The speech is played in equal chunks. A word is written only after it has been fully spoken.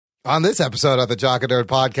On this episode of the Jock and Nerd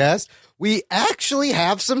podcast, we actually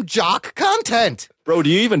have some Jock content. Bro,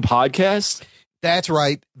 do you even podcast? That's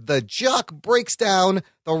right. The Jock breaks down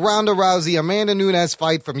the Ronda Rousey Amanda Nunes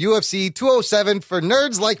fight from UFC 207 for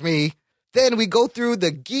nerds like me. Then we go through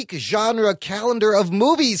the geek genre calendar of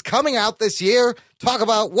movies coming out this year, talk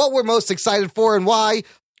about what we're most excited for and why,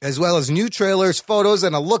 as well as new trailers, photos,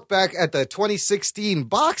 and a look back at the 2016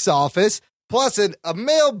 box office, plus a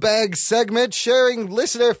mailbag segment sharing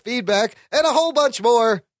listener feedback, and a whole bunch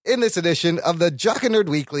more in this edition of the Jock and Nerd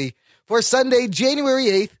Weekly for Sunday, January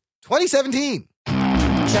 8th, 2017.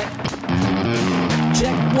 Check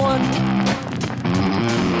one.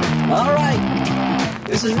 All right.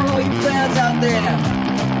 This is really fans out there.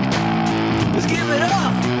 Let's give it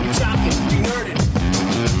up. We're jocking, we nerding.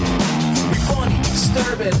 We funny,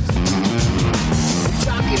 disturbing. We're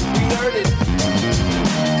jocking, we nerding.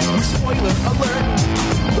 We spoiler alert.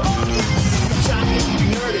 Oh yeah. We're jocking, we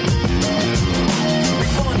nerding. We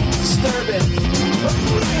funny, disturbing. Oh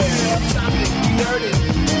yeah. We're jocking, we nerding.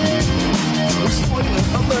 We spoiler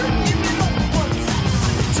alert. Give it up.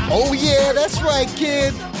 Oh yeah, that's right,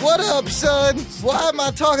 kid. What up, son? Why am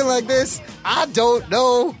I talking like this? I don't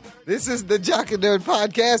know. This is the Jock and Nerd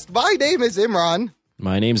podcast. My name is Imran.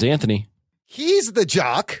 My name's Anthony. He's the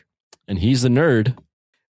Jock. And he's the nerd.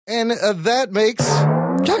 And that makes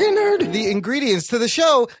Jock and Nerd the ingredients to the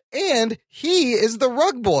show. And he is the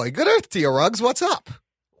Rug Boy. Good earth to you, Rugs. What's up?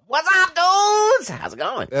 What's up, dudes? How's it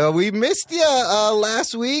going? We missed you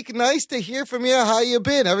last week. Nice to hear from you. How you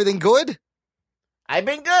been? Everything good? I've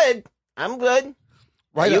been good. I'm good.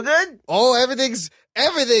 Right. Are you good? Oh, everything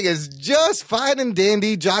is just fine and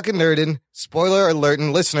dandy. Jock and Nerdin. Spoiler alert,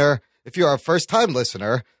 and listener, if you're a first-time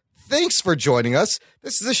listener, thanks for joining us.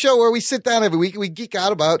 This is a show where we sit down every week and we geek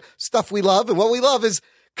out about stuff we love. And what we love is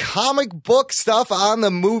comic book stuff on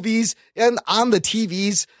the movies and on the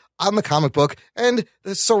TVs, on the comic book, and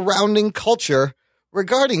the surrounding culture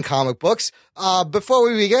regarding comic books. Before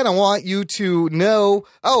we begin, I want you to know...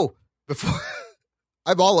 before...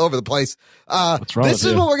 I'm all over the place. What's wrong This with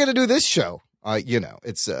is you? what we're going to do this show.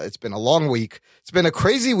 It's been a long week. It's been a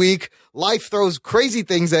crazy week. Life throws crazy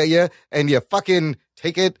things at you, and you fucking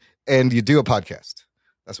take it, and you do a podcast.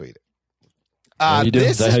 That's what you do. What do you do? This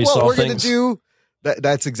Is that is how you what solve we're going to things? do.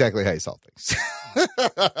 That's exactly how you solve things.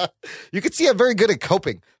 You can see I'm very good at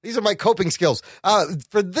coping. These are my coping skills.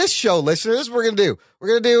 For this show, listeners, we're going to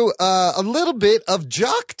do a little bit of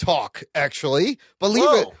Jock talk, actually. Believe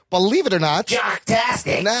it or not.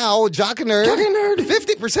 Jocktastic. Now, Jock and Nerd,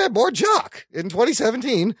 50% more Jock in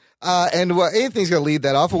 2017. And Anthony's going to lead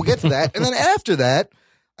that off. We'll get to that. And then after that,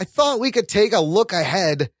 I thought we could take a look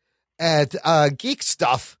ahead at geek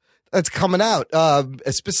stuff that's coming out,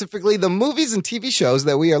 specifically the movies and TV shows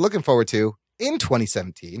that we are looking forward to in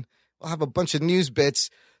 2017. We'll have a bunch of news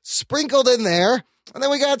bits sprinkled in there. And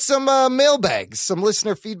then we got some mailbags, some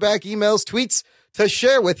listener feedback, emails, tweets to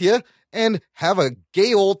share with you and have a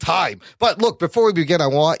gay old time. But look, before we begin, I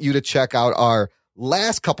want you to check out our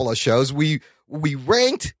last couple of shows. We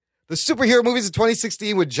ranked the superhero movies of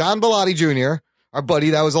 2016 with John Bellotti Jr., our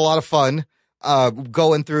buddy. That was a lot of fun.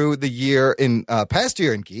 Going through the year in past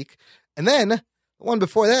year in Geek. And then the one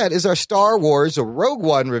before that is our Star Wars Rogue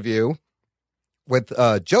One review with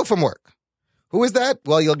Joe from work. Who is that?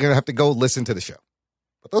 Well, you're going to have to go listen to the show.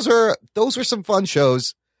 But those were some fun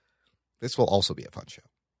shows. This will also be a fun show.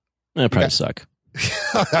 Probably suck.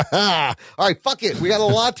 All right, fuck it. We got a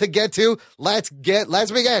lot to get to. Let's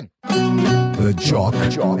begin. The Jock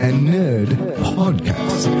and Nerd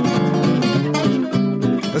podcast.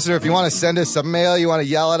 Listener, if you want to send us some mail, you want to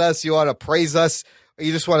yell at us, you want to praise us, or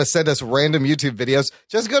you just want to send us random YouTube videos,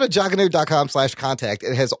 just go to jockandnerd.com/contact.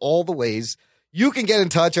 It has all the ways you can get in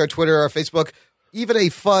touch, our Twitter, our Facebook, even a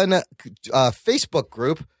fun Facebook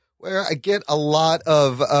group where I get a lot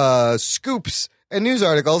of scoops and news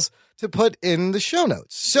articles to put in the show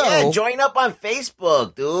notes. So Yeah, join up on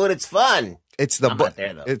Facebook, dude. It's fun. it's the I'm not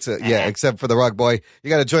there, though. except for the Rug Boy. You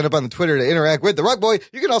got to join up on the Twitter to interact with the Rug Boy.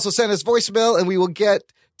 You can also send us voicemail, and we will get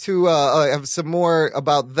to have some more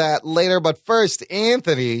about that later. But first,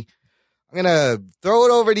 Anthony, I'm gonna throw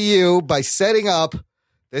it over to you by setting up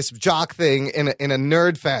this Jock thing in a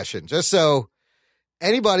nerd fashion, just so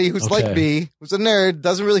anybody who's like me, who's a nerd,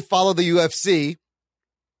 doesn't really follow the UFC.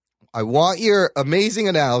 I want your amazing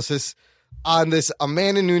analysis on this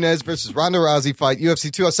Amanda Nunes versus Ronda Rousey fight, UFC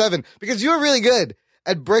 207, because you're really good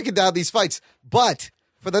at breaking down these fights. But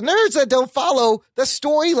for the nerds that don't follow, the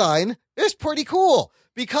storyline is pretty cool,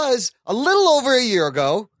 because a little over a year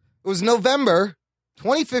ago, it was November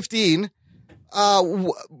 2015,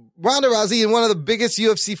 Ronda Rousey, in one of the biggest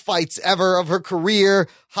UFC fights ever of her career,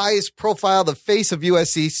 highest profile, the face of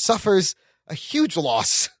UFC, suffers a huge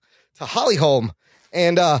loss to Holly Holm.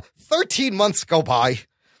 And 13 months go by,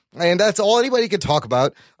 and that's all anybody can talk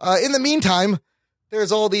about. In the meantime,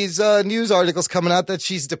 there's all these news articles coming out that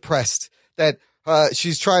she's depressed, that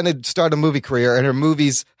she's trying to start a movie career, and her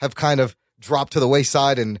movies have kind of dropped to the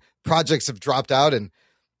wayside, and projects have dropped out, and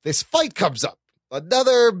this fight comes up.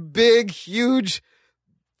 Another big, huge,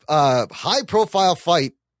 high-profile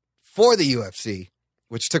fight for the UFC,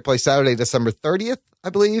 which took place Saturday, December 30th, I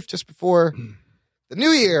believe, just before the New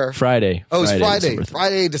Year. Friday. Oh, it was Friday.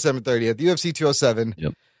 Friday, December 30th, UFC 207.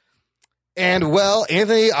 Yep. And, well,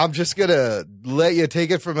 Anthony, I'm just going to let you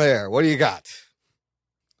take it from there. What do you got?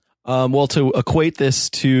 Well, to equate this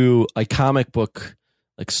to a comic book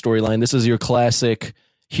like storyline, this is your classic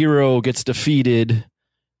hero gets defeated,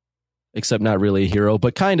 except not really a hero,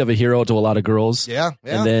 but kind of a hero to a lot of girls. Yeah.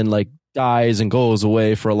 And then like dies and goes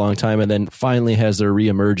away for a long time, and then finally has their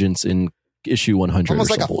reemergence in issue 100.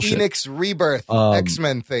 Almost or like a bullshit. Phoenix Rebirth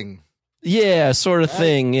X-Men thing. Yeah, sort of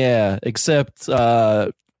thing. Yeah, except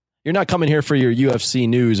you're not coming here for your UFC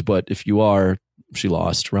news, but if you are, she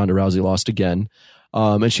lost. Ronda Rousey lost again.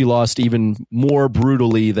 And she lost even more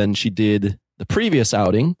brutally than she did the previous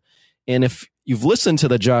outing. And if you've listened to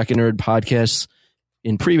the Jock and Nerd podcast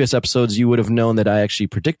in previous episodes, you would have known that I actually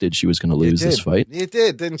predicted she was going to lose this fight. You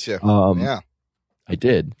did, didn't you? Yeah. I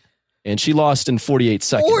did. And she lost in 48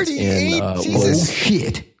 seconds. 48? And, Jesus.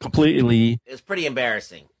 Shit. completely. It was pretty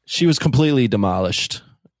embarrassing. She was completely demolished.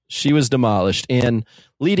 She was demolished. And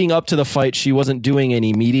leading up to the fight, she wasn't doing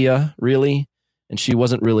any media, really. And she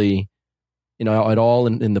wasn't really, at all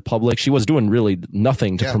in the public. She was doing really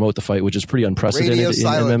nothing to promote the fight, which is pretty unprecedented in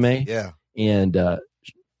MMA. Yeah. And,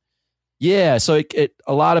 so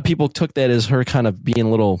a lot of people took that as her kind of being a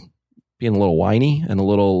little whiny and a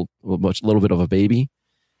little bit of a baby.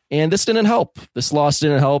 And this didn't help. This loss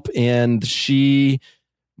didn't help. And she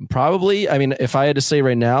probably, if I had to say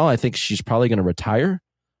right now, I think she's probably going to retire.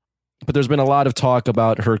 But there's been a lot of talk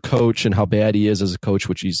about her coach and how bad he is as a coach,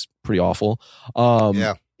 which he's pretty awful.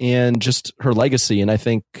 And just her legacy. And I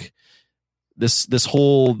think this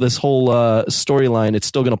whole storyline, it's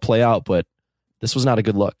still going to play out, but this was not a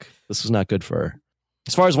good look. This was not good for her.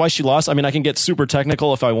 As far as why she lost, I can get super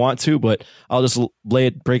technical if I want to, but I'll just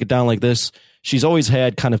break it down like this. She's always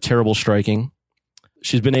had kind of terrible striking.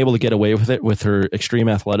 She's been able to get away with it with her extreme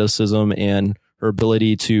athleticism and her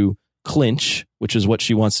ability to clinch, which is what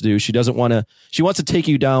she wants to do. She wants to take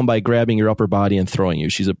you down by grabbing your upper body and throwing you.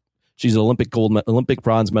 She's an Olympic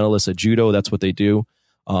bronze medalist at judo. That's what they do.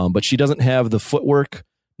 But she doesn't have the footwork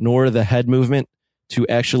nor the head movement to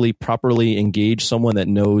actually properly engage someone that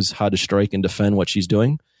knows how to strike and defend what she's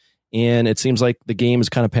doing. And it seems like the game is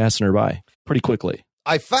kind of passing her by pretty quickly.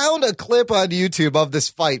 I found a clip on YouTube of this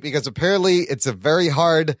fight because apparently it's a very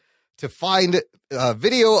hard to find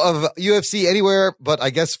video of UFC anywhere, but I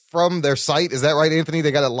guess from their site. Is that right, Anthony?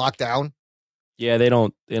 They got it locked down? Yeah, they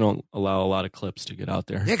don't allow a lot of clips to get out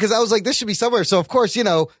there. Yeah, because I was like, this should be somewhere. So, of course,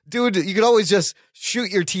 dude, you could always just shoot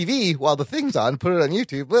your TV while the thing's on, put it on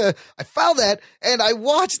YouTube. I found that, and I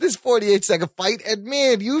watched this 48-second fight, and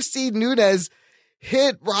man, you see Nunes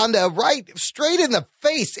hit Ronda right straight in the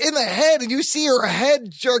face, in the head, and you see her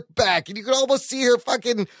head jerk back, and you could almost see her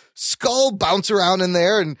fucking skull bounce around in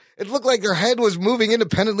there, and it looked like her head was moving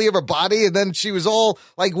independently of her body, and then she was all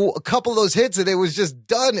like a couple of those hits, and it was just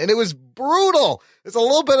done, and it was brutal. There's a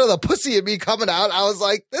little bit of the pussy in me coming out. I was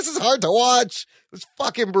like, this is hard to watch. It was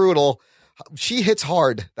fucking brutal. She hits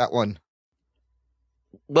hard, that one.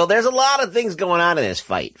 Well, there's a lot of things going on in this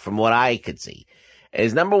fight, from what I could see.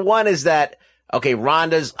 Number one is that, okay,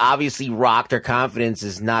 Ronda's obviously rocked. Her confidence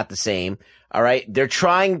is not the same. All right. They're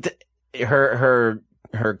trying to, her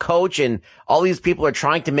coach and all these people are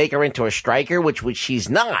trying to make her into a striker, which she's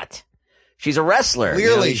not. She's a wrestler.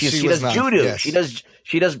 Clearly, she does judo. Yes. She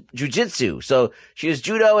does jujitsu. So she does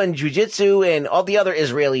judo and jujitsu and all the other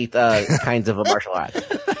Israeli kinds of martial arts.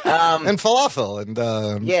 And falafel and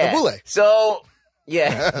tabbouleh. So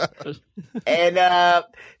yeah. And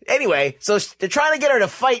anyway, so they're trying to get her to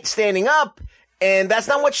fight standing up. And that's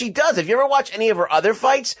not what she does. If you ever watch any of her other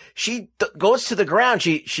fights, she goes to the ground.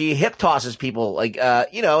 She hip tosses people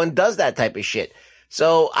and does that type of shit.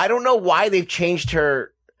 So I don't know why they've changed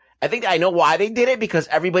her. I think I know why they did it, because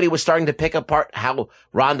everybody was starting to pick apart how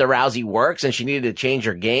Ronda Rousey works and she needed to change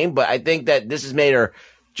her game. But I think that this has made her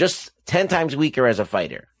just 10 times weaker as a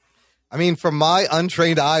fighter. From my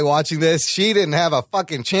untrained eye watching this, she didn't have a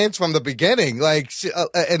fucking chance from the beginning.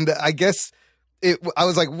 And I guess I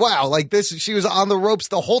was like, wow, like this, she was on the ropes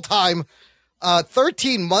the whole time.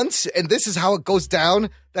 13 months, and this is how it goes down.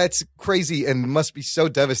 That's crazy and must be so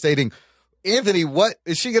devastating. Anthony,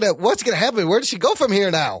 what's gonna happen? Where does she go from here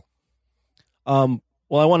now? Well,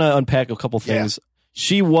 I want to unpack a couple things. Yeah.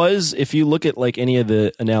 She was, if you look at like any of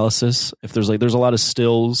the analysis, if there's a lot of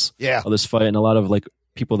stills of this fight and a lot of like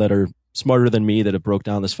people that are smarter than me that have broke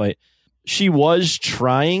down this fight. She was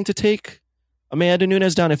trying to take Amanda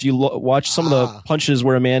Nunes down. If you watch some of the punches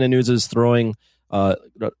where Amanda Nunes is throwing,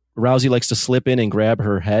 Rousey likes to slip in and grab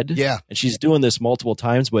her head. Yeah. And she's doing this multiple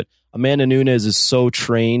times, but Amanda Nunes is so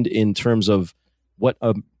trained in terms of what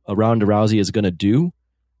a Ronda Rousey is going to do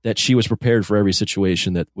that she was prepared for every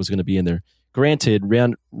situation that was going to be in there. Granted,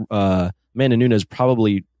 Amanda Nunes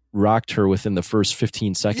probably rocked her within the first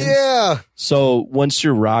 15 seconds. Yeah. So once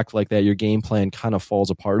you're rocked like that, your game plan kind of falls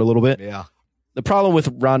apart a little bit. Yeah. The problem with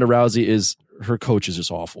Ronda Rousey is her coach is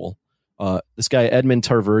just awful. This guy, Edmund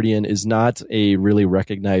Tarverdian, is not a really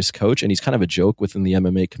recognized coach, and he's kind of a joke within the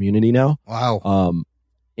MMA community now. Wow.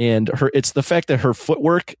 And it's the fact that her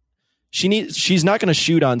footwork, she's not going to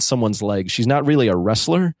shoot on someone's leg. She's not really a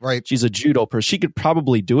wrestler. Right. She's a judo person. She could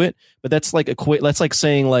probably do it, but that's like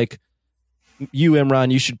saying like, you,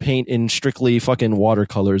 Imran, you should paint in strictly fucking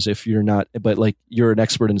watercolors if you're not, but like you're an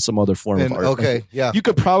expert in some other form of art. Okay, like, yeah. You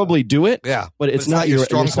could probably do it, yeah, but it's not your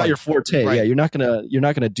strong it's not your forte. Right. Yeah, you're not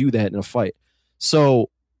gonna do that in a fight.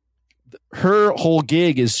 So her whole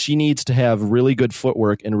gig is she needs to have really good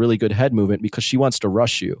footwork and really good head movement because she wants to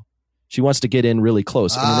rush you. She wants to get in really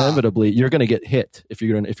close, and inevitably you're going to get hit if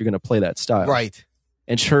you're going to play that style. Right.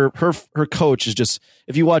 And her coach is just,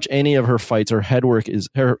 if you watch any of her fights, her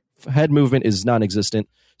head movement is non-existent.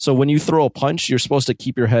 So when you throw a punch, you're supposed to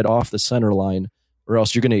keep your head off the center line, or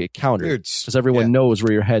else you're going to get countered because everyone knows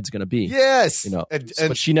where your head's going to be. Yes,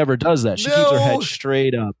 but she never does that. She keeps her head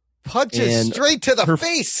straight up, punches straight to the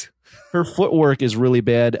face. Her footwork is really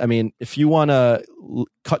bad. I mean, if you want to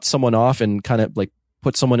cut someone off and kind of like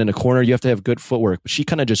put someone in a corner, you have to have good footwork. But she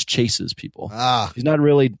kind of just chases people. She's not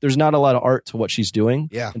really. There's not a lot of art to what she's doing.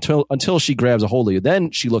 Yeah. Until she grabs a hold of you,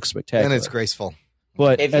 then she looks spectacular. And it's graceful.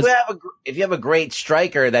 But if you have a great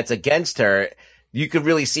striker that's against her, you could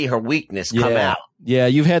really see her weakness come out. Yeah,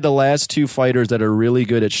 you've had the last two fighters that are really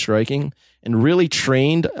good at striking and really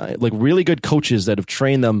trained, like really good coaches that have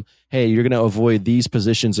trained them. Hey, you're going to avoid these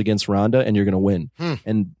positions against Ronda, and you're going to win.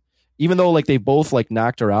 And even though like they both like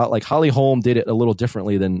knocked her out, like Holly Holm did it a little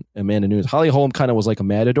differently than Amanda Nunes. Holly Holm kind of was like a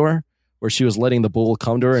matador, where she was letting the bull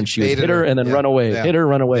come to her and she would hit her and then run away, hit her,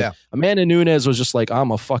 run away. Yeah. Amanda Nunes was just like,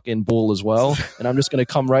 I'm a fucking bull as well, and I'm just going to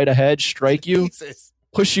come right ahead, strike you,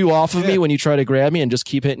 push you off of me when you try to grab me, and just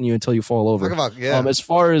keep hitting you until you fall over. As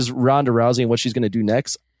far as Ronda Rousey and what she's going to do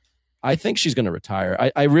next, I think she's going to retire.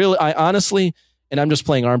 I honestly, and I'm just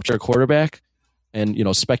playing armchair quarterback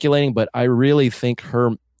and speculating, but I really think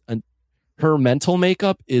her mental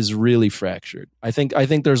makeup is really fractured. I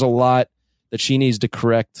think there's a lot that she needs to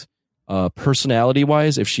correct personality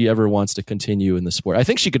wise if she ever wants to continue in the sport. I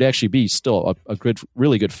think she could actually be still a good,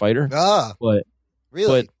 really good fighter. But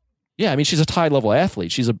yeah, I mean, she's a high level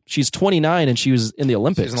athlete. She's 29 and she was in the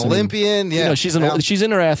Olympics. She's an Olympian. She's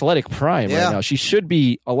in her athletic prime right now. She should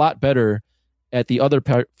be a lot better at the other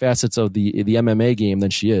facets of the MMA game than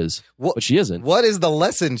she is, but she isn't. What is the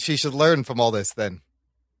lesson she should learn from all this then?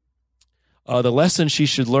 The lesson she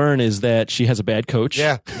should learn is that she has a bad coach.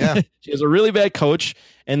 Yeah. She has a really bad coach,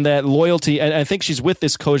 and that loyalty. And I think she's with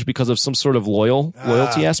this coach because of some sort of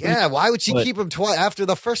loyalty aspect. Yeah. Why would she keep him after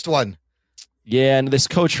the first one? Yeah, and this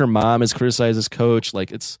coach, her mom has criticized this coach.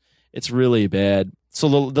 Like it's really bad.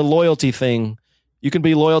 So the loyalty thing, you can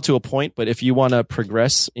be loyal to a point, but if you want to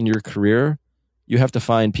progress in your career, you have to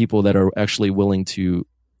find people that are actually willing to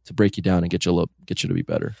break you down and get you to be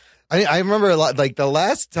better. I remember a lot, like the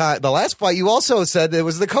last fight, you also said it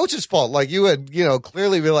was the coach's fault. Like you had,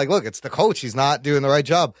 clearly be like, look, it's the coach. He's not doing the right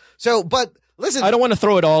job. So, but listen, I don't want to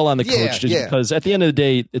throw it all on the coach because at the end of the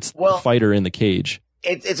day, it's the fighter in the cage.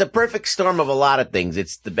 It's a perfect storm of a lot of things.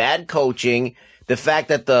 It's the bad coaching, the fact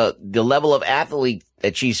that the level of athlete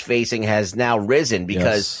that she's facing has now risen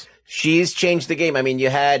because she's changed the game. I mean, you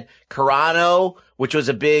had Carano, which was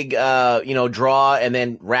a big, draw. And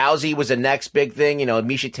then Rousey was the next big thing.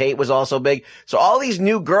 Miesha Tate was also big. So all these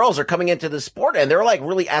new girls are coming into the sport and they're like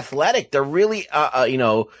really athletic. They're really,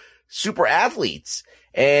 super athletes.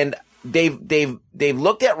 And they've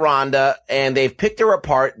looked at Ronda and they've picked her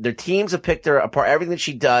apart. Their teams have picked her apart. Everything that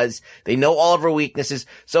she does, they know all of her weaknesses.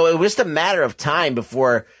 So it was just a matter of time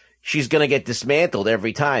before she's going to get dismantled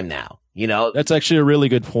every time now. That's actually a really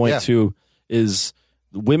good point too, is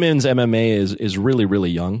women's MMA is really, really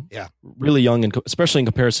young. Yeah. Really young, and especially in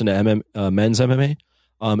comparison to men's MMA.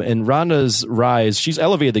 And Ronda's rise, she's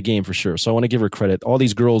elevated the game for sure. So I want to give her credit. All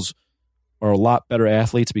these girls are a lot better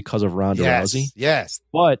athletes because of Ronda Rousey. Yes.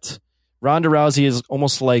 But Ronda Rousey is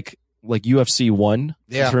almost like UFC 1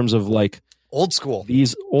 in terms of like old school.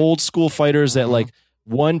 These old school fighters that like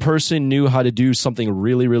one person knew how to do something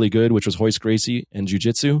really, really good, which was Royce Gracie and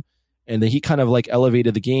jiu-jitsu. And then he kind of like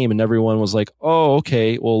elevated the game and everyone was like, oh,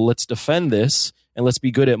 okay, well, let's defend this and let's be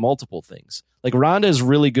good at multiple things. Like Ronda is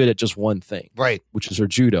really good at just one thing, right? Which is her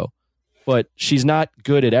judo, but she's not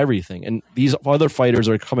good at everything. And these other fighters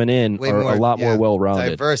are coming in a lot more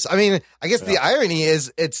well-rounded. Diverse. I mean, I guess the irony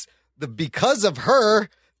is because of her,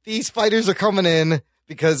 these fighters are coming in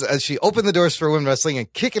because as she opened the doors for women wrestling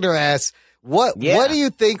and kicking her ass. What do you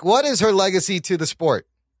think? What is her legacy to the sport?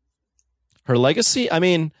 Her legacy? I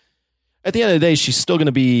mean, at the end of the day, she's still going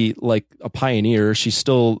to be like a pioneer. She's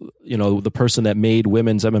still, the person that made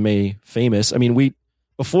women's MMA famous. I mean,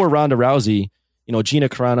 before Ronda Rousey, Gina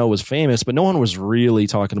Carano was famous, but no one was really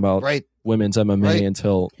talking about women's MMA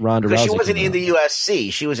until Ronda Rousey. She wasn't in the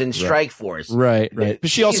UFC. She was in Strikeforce. Right. But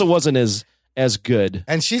she also wasn't as good.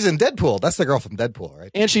 And she's in Deadpool. That's the girl from Deadpool,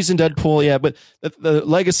 right? And she's in Deadpool, yeah. But the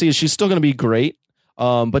legacy is she's still going to be great.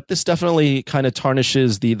 But this definitely kind of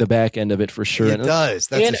tarnishes the back end of it for sure. It does.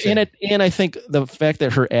 That's and I think the fact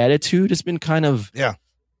that her attitude has been kind of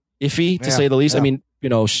iffy, to say the least. Yeah. I mean,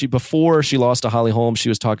 before she lost to Holly Holm, she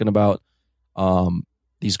was talking about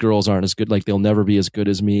these girls aren't as good, like they'll never be as good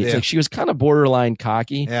as me. It's like she was kind of borderline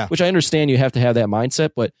cocky, which I understand you have to have that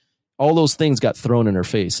mindset, but all those things got thrown in her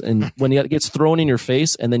face. And when it gets thrown in your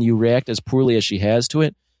face and then you react as poorly as she has to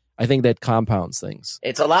it, I think that compounds things.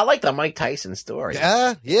 It's a lot like the Mike Tyson story.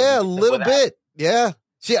 Yeah, a little bit. Yeah.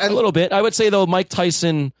 A little bit. I would say, though, Mike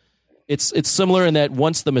Tyson, it's similar in that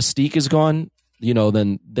once the mystique is gone,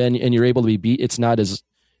 then and you're able to be beat, it's not as...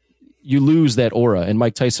 You lose that aura. And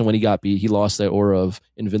Mike Tyson, when he got beat, he lost that aura of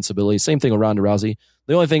invincibility. Same thing with Ronda Rousey.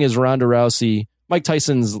 The only thing is Ronda Rousey... Mike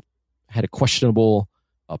Tyson's had a questionable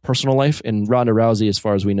personal life, and Ronda Rousey, as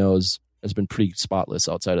far as we know, has been pretty spotless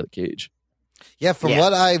outside of the cage. Yeah, from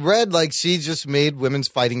what I read, like she just made women's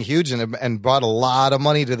fighting huge and brought a lot of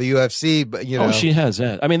money to the UFC. But oh, she has.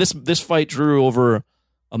 Yeah, I mean this fight drew over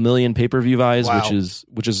 1 million pay-per-view buys,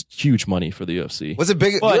 which is huge money for the UFC. Was it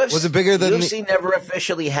bigger? Was it bigger than UFC? Never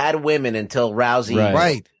officially had women until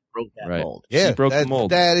Rousey broke that mold. Yeah, she broke the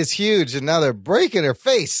mold. That is huge, and now they're breaking her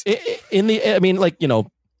face.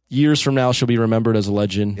 Years from now, she'll be remembered as a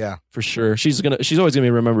legend. Yeah, for sure. She's always gonna be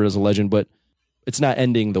remembered as a legend, but it's not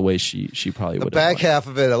ending the way she probably would. The back half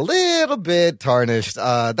of it a little bit tarnished.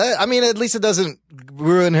 At least it doesn't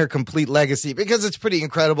ruin her complete legacy because it's pretty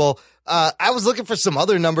incredible. I was looking for some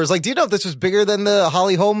other numbers. Like, do you know if this was bigger than the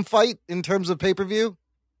Holly Holm fight in terms of pay-per-view?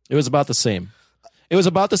 It was about the same.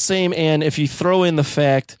 And if you throw in the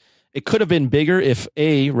fact it could have been bigger if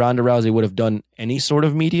Ronda Rousey would have done any sort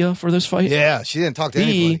of media for this fight. Yeah, she didn't talk to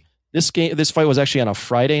anybody. This fight was actually on a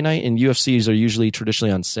Friday night, and UFCs are usually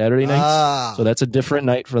traditionally on Saturday nights. So that's a different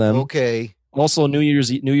night for them. Okay. Also, New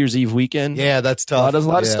Year's Eve weekend. Yeah, that's tough. There's a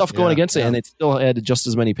lot of stuff going against it, and it still had just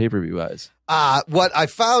as many pay-per-view buys. What I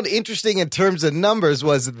found interesting in terms of numbers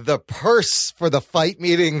was the purse for the fight,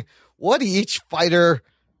 meaning what each fighter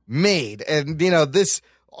made. And, this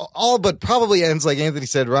all but probably ends, like Anthony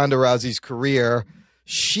said, Ronda Rousey's career.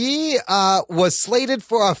 She was slated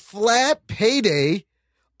for a flat payday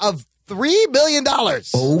of $3 million.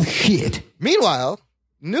 Oh, shit. Meanwhile,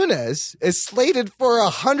 Nunes is slated for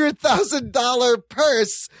 $100,000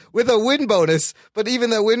 purse with a win bonus, but even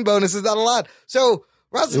that win bonus is not a lot. So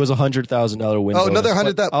Rousey, it was $100,000 win bonus. Another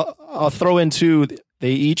 100,000. I'll throw in two.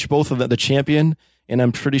 They each, both of them, the champion, and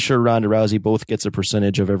I'm pretty sure Ronda Rousey both gets a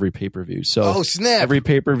percentage of every pay-per-view. So snap. Every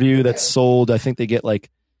pay-per-view that's sold, I think they get like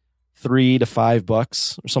 $3 to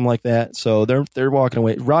 $5 or something like that. So they're walking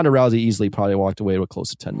away. Ronda Rousey easily probably walked away with close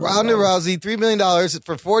to $10 million. Ronda Rousey, $3 million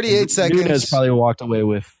for 48 seconds. Nunes probably walked away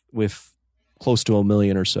with close to $1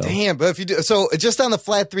 million or so. Damn, but if you do so, just on the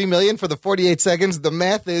flat $3 million for the 48 seconds, the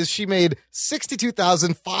math is she made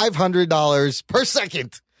 $62,500 per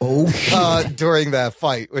second. During that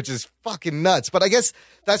fight, which is fucking nuts. But I guess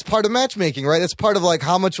that's part of matchmaking, right? That's part of like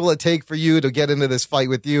how much will it take for you to get into this fight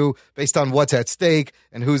with you based on what's at stake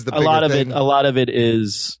and who's the bigger thing. A lot of it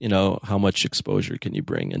is, how much exposure can you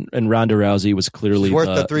bring? And Ronda Rousey was clearly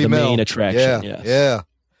worth the main attraction. Yeah.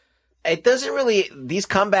 It doesn't really, these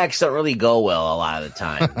comebacks don't really go well a lot of the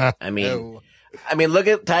time. I mean, look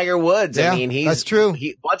at Tiger Woods. Yeah, I mean, that's true.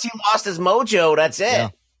 Once he lost his mojo, that's it. Yeah.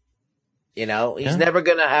 You know, he's never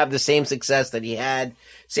going to have the same success that he had.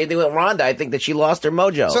 Same thing with Ronda. I think that she lost her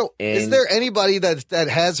mojo. So is there anybody that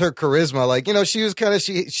has her charisma? Like, you know, she was kind of,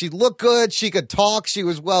 she looked good. She could talk. She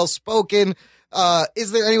was well spoken.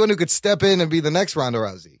 Is there anyone who could step in and be the next Ronda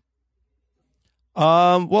Rousey?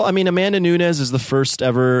 Well, I mean, Amanda Nunes is the first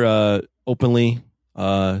ever openly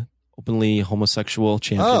homosexual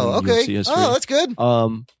champion in UFC history. Oh, that's good.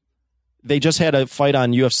 They just had a fight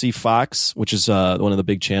on UFC Fox, which is one of the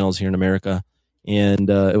big channels here in America. And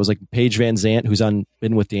it was like Paige Van Zandt, who's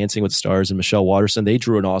been with Dancing with the Stars, and Michelle Waterson. They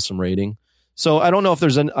drew an awesome rating. So I don't know if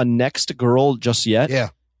there's a next girl just yet. Yeah.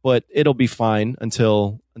 But it'll be fine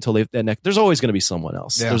until there's always going to be someone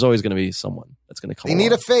else. Yeah. There's always going to be someone that's going to come. They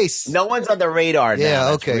need a face. No one's on the radar now. Yeah,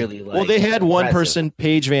 That's okay. really, like, well, they had one impressive. person,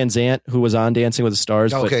 Paige Van Zandt, who was on Dancing with the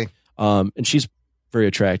Stars. Okay. But, and she's very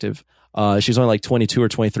attractive. She's only like 22 or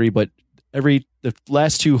 23, but the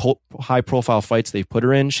last two high profile fights they've put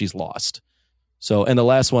her in, she's lost. So, and the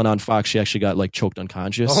last one on Fox, she actually got like choked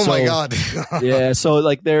unconscious. Oh my God. Yeah. So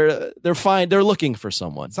like they're fine. They're looking for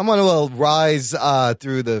someone. Someone who will rise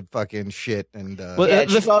through the fucking shit. And Yeah,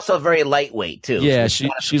 she's also very lightweight too. Yeah, so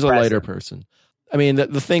she's a lighter person. I mean,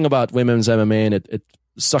 the thing about women's MMA, and it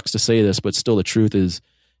sucks to say this, but still the truth is,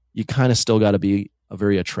 you kind of still got to be a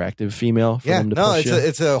very attractive female for them to push you.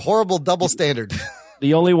 It's a horrible double standard.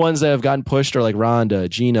 The only ones that have gotten pushed are like Ronda,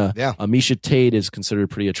 Gina. Yeah. Misha Tate is considered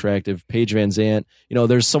pretty attractive. Paige Van Zandt. You know,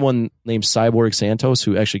 there's someone named Cyborg Santos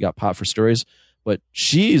who actually got popped for stories, but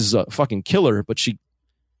she's a fucking killer, but she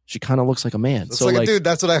kind of looks like a man. Looks like a dude.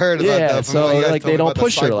 That's what I heard about that. So like they don't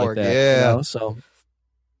push her like that. Yeah. You know? So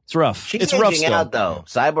it's rough. She's it's rough aging out though.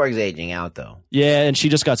 Cyborg's aging out though. Yeah, and she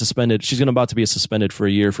just got suspended. She's about to be suspended for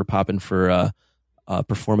a year for popping for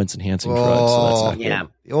performance enhancing drugs. So that's not good. Yeah.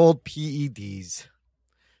 The old PEDs.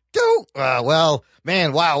 Dude. Well,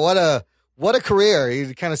 man, wow, what a career.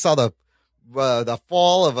 You kind of saw the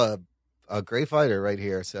fall of a great fighter right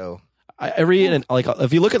here. So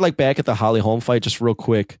if you look at back at the Holly Holm fight, just real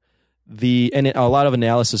quick, a lot of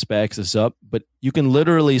analysis backs this up, but you can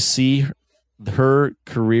literally see her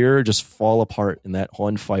career just fall apart in that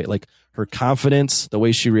one fight. Like her confidence, the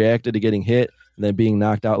way she reacted to getting hit and then being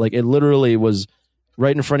knocked out, like it literally was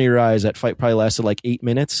right in front of your eyes. That fight probably lasted like 8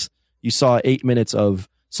 minutes. You saw 8 minutes of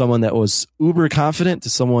someone that was uber confident to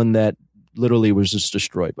someone that literally was just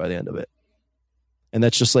destroyed by the end of it. And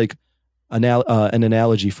that's just like an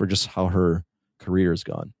analogy for just how her career has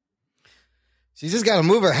gone. She's just got to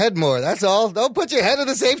move her head more. That's all. Don't put your head in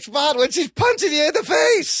the same spot when she's punching you in the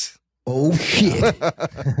face. Oh, shit.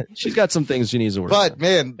 She's got some things she needs to work But, on.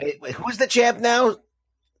 man. Wait, who's the champ now?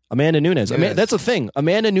 Amanda Nunes. Nunes. That's the thing.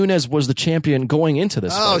 Amanda Nunes was the champion going into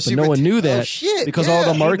this fight, but no one knew that because all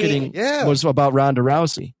the marketing was about Ronda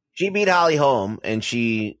Rousey. She beat Holly Holm, and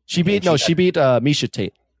she beat Misha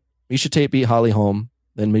Tate. Misha Tate beat Holly Holm.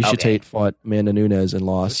 Then Misha Tate fought Amanda Nunes and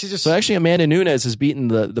lost. So actually, Amanda Nunes has beaten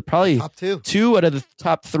the probably top two out of the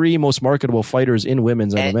top 3 most marketable fighters in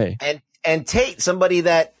women's MMA. And Tate, somebody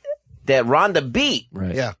that Ronda beat,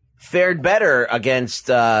 right? Yeah. Fared better against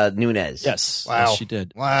Nunes. Yes. Wow. Yes, she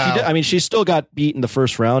did. Wow. She did. I mean, she still got beat in the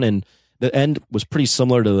first round, and the end was pretty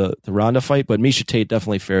similar to the Ronda fight, but Misha Tate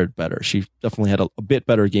definitely fared better. She definitely had a bit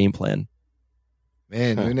better game plan.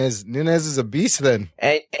 Man, Nunes is a beast then.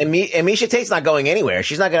 And Misha Tate's not going anywhere.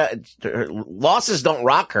 She's not her losses don't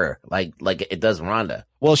rock her like it does Ronda.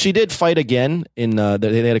 Well, she did fight again in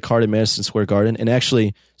they had a card in Madison Square Garden, and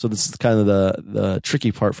actually, so this is kind of the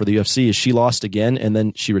tricky part for the UFC is she lost again, and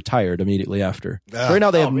then she retired immediately after. Right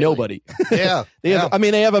now, they have nobody. Yeah, they have. I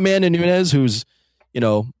mean, they have Amanda Nunes, who's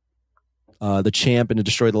the champ and to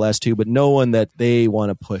destroy the last 2, but no one that they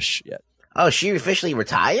want to push yet. Oh, she officially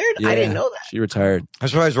retired? Yeah, I didn't know that. She retired. I'm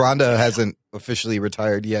surprised Ronda hasn't officially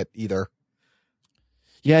retired yet either.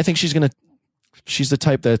 Yeah, I think she's the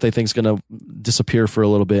type that they think is gonna disappear for a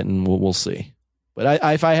little bit, and we'll see. But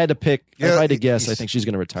if I had to pick, if I had to guess, I think she's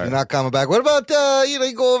gonna retire. She's not coming back. What about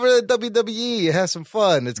you go over to WWE, you have some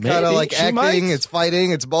fun. It's kind of like acting, it's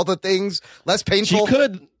fighting, it's both the things, less painful. She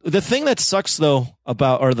could. The thing that sucks the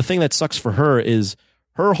thing that sucks for her is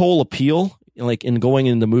her whole appeal, like in going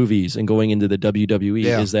into movies and going into the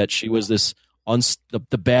WWE, is that she was this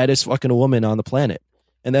the baddest fucking woman on the planet.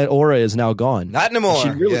 And that aura is now gone. Not anymore.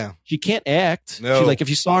 She can't act. No. She, like if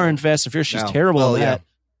you saw her in Fast and Furious, she's terrible in that.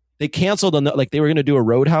 They canceled they were going to do a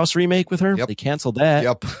Roadhouse remake with her. Yep. They canceled that.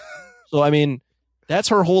 Yep. So I mean, that's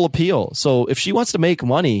her whole appeal. So if she wants to make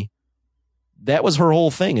money, that was her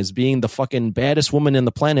whole thing, is being the fucking baddest woman in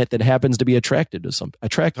the planet that happens to be attracted to some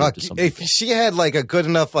If she had like a good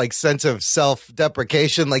enough like sense of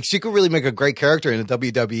self-deprecation, like she could really make a great character in the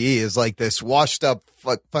WWE as like this washed up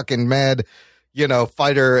fucking mad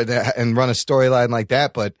fight her and run a storyline like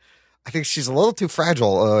that. But I think she's a little too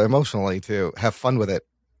fragile emotionally to have fun with it.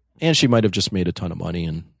 And she might have just made a ton of money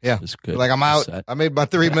and is good. Like, I'm out. I made my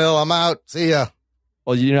 $3 million. I'm out. See ya.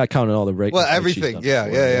 Well, you're not counting all the Well, everything.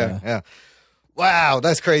 Yeah. Wow,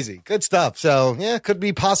 that's crazy. Good stuff. So, yeah, could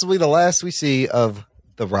be possibly the last we see of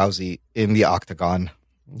the Rousey in the octagon.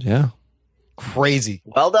 Yeah. Crazy.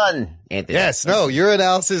 Well done, Anthony. Yes, no, your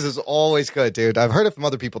analysis is always good, dude. I've heard it from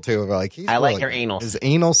other people too. They're like, I like your anal. His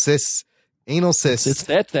anal cyst.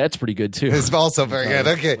 That's pretty good too. It's also very good.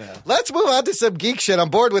 Okay, let's move on to some geek shit. I'm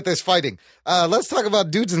bored with this fighting. Let's talk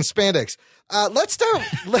about dudes in spandex. Let's start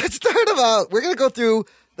about. We're gonna go through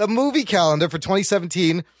the movie calendar for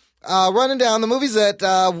 2017. Running down the movies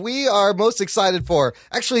that we are most excited for.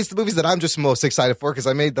 Actually, it's the movies that I'm just most excited for because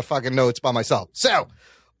I made the fucking notes by myself. So.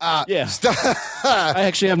 I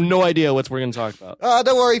actually have no idea what we're going to talk about.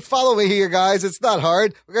 Don't worry. Follow me here, guys. It's not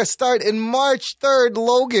hard. We're going to start in March 3rd.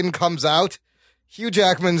 Logan comes out. Hugh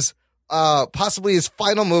Jackman's possibly his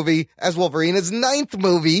final movie as Wolverine, his 9th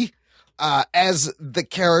movie as the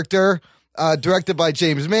character, directed by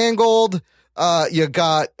James Mangold. You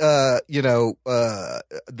got, this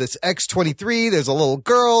X-23. There's a little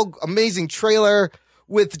girl. Amazing trailer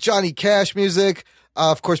with Johnny Cash music.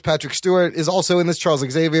 Of course, Patrick Stewart is also in this, Charles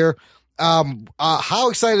Xavier. How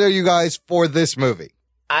excited are you guys for this movie?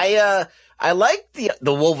 I liked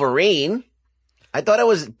the Wolverine. I thought it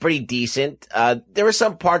was pretty decent. There were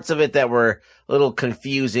some parts of it that were a little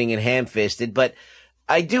confusing and ham-fisted, but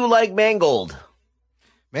I do like Mangold.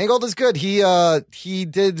 Mangold is good. He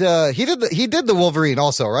did the Wolverine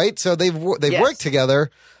also, right? So they've worked together.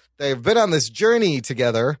 They've been on this journey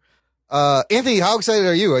together. Anthony, how excited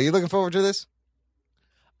are you? Are you looking forward to this?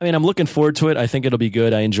 I mean, I'm looking forward to it. I think it'll be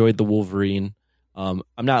good. I enjoyed the Wolverine. I'm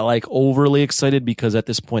not like overly excited because at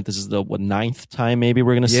this point, this is the 9th time maybe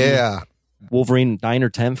we're going to see Wolverine, 9th or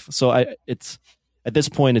 10th. So it's at this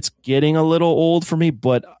point, it's getting a little old for me,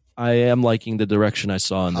 but I am liking the direction I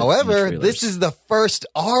saw. However, this is the first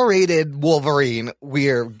R-rated Wolverine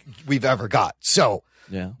we've ever got. So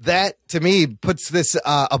that to me puts this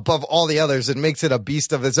above all the others and makes it a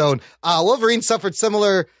beast of its own. Wolverine suffered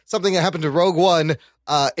something that happened to Rogue One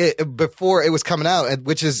before it was coming out,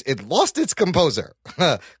 which is it lost its composer.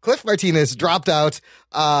 Cliff Martinez dropped out,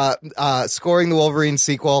 scoring the Wolverine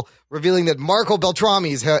sequel, revealing that Marco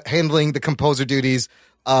Beltrami is handling the composer duties.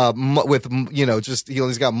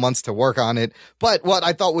 He's got months to work on it. But what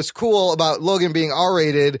I thought was cool about Logan being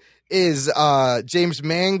R-rated is James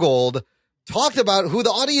Mangold talked about who the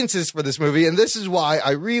audience is for this movie, and this is why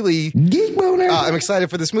I really I'm excited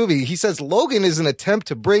for this movie. He says Logan is an attempt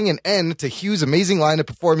to bring an end to Hugh's amazing line of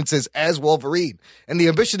performances as Wolverine, and the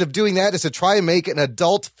ambition of doing that is to try and make an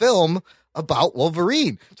adult film about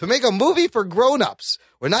Wolverine, to make a movie for grown-ups.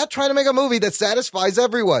 We're not trying to make a movie that satisfies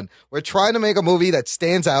everyone. We're trying to make a movie that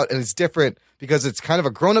stands out and is different because it's kind of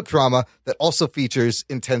a grown-up drama that also features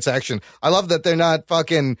intense action. I love that they're not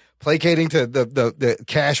fucking placating to the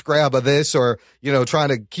cash grab of this or, trying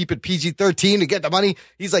to keep it PG-13 to get the money.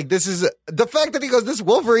 He's like, this is the fact that he goes, this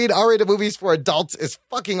Wolverine R-rated movies for adults is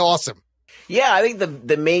fucking awesome. Yeah, I think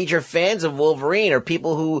the major fans of Wolverine are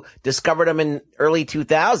people who discovered him in early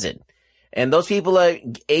 2000. And those people are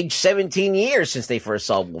aged 17 years since they first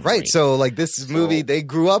saw Wolverine. Right. So, this movie, they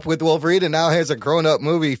grew up with Wolverine and now has a grown-up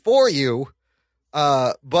movie for you.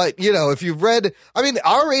 But, if you've read,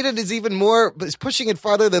 R-rated is even more, is pushing it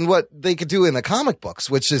farther than what they could do in the comic books,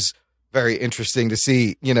 which is very interesting to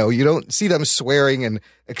see. You don't see them swearing and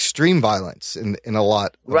extreme violence in a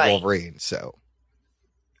lot of Wolverine. So,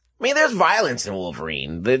 there's violence in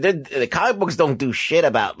Wolverine. The comic books don't do shit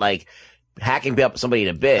about, hacking up somebody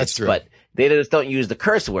to bits. That's true. But they just don't use the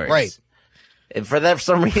curse words. Right. And for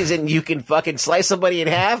some reason, you can fucking slice somebody in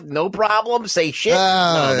half, no problem, say shit.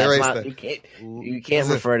 No, that's not, you can't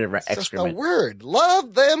refer to excrement. Just a word.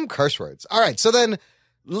 Love them curse words. All right. So then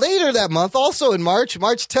later that month, also in March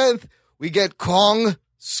 10th, we get Kong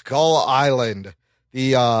Skull Island,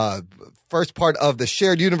 the first part of the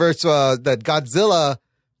shared universe that Godzilla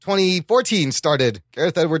 2014 started.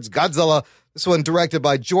 Gareth Edwards' Godzilla. This one directed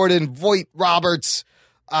by Jordan Voight Roberts.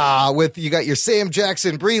 You got your Sam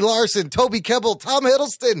Jackson, Brie Larson, Toby Kebbell, Tom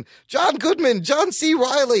Hiddleston, John Goodman, John C.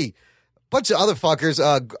 Reilly, bunch of other fuckers.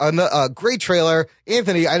 A great trailer.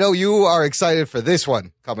 Anthony, I know you are excited for this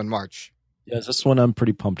one coming March. Yes, this one I'm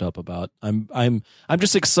pretty pumped up about. I'm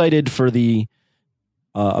just excited for the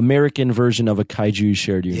American version of a kaiju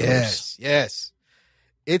shared universe. Yes.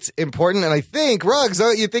 It's important, and I think, Ruggs,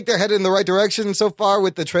 you think they're headed in the right direction so far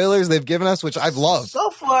with the trailers they've given us, which I've loved.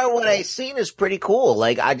 So far, what I've seen is pretty cool.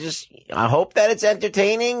 I hope that it's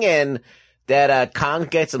entertaining, and that Kong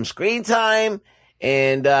gets some screen time.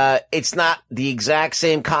 And it's not the exact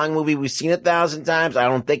same Kong movie we've seen 1,000 times. I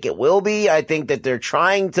don't think it will be. I think that they're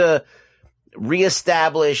trying to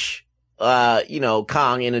reestablish,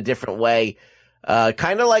 Kong in a different way.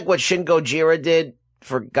 Kind of like what Shin Gojira did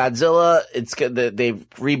for Godzilla. They've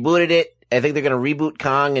rebooted it. I think they're going to reboot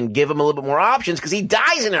Kong and give him a little bit more options because he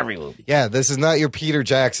dies in every movie. Yeah, this is not your Peter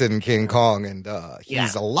Jackson King Kong, and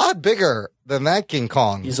he's a lot bigger than that King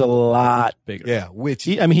Kong. He's a lot bigger. Yeah,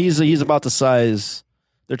 he's about the size.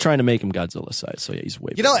 They're trying to make him Godzilla size, so yeah, he's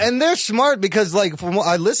way bigger. And they're smart because, like, from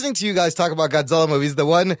listening to you guys talk about Godzilla movies, the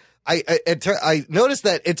one I noticed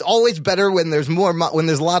that it's always better when there's when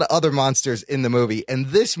there's a lot of other monsters in the movie, and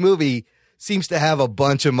this movie seems to have a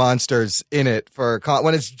bunch of monsters in it for Kong.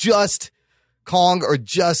 When it's just Kong or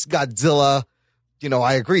just Godzilla,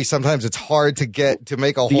 I agree. Sometimes it's hard to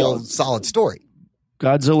make a whole solid story.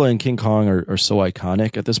 Godzilla and King Kong are so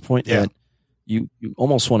iconic at this point that you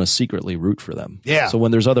almost want to secretly root for them. Yeah. So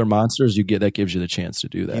when there's other monsters, that gives you the chance to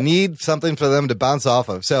do that. You need something for them to bounce off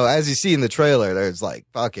of. So as you see in the trailer, there's like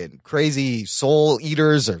fucking crazy soul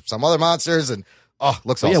eaters or some other monsters, and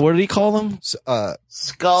looks awesome. Yeah, what did he call them?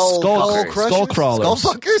 Skull crawlers. Skull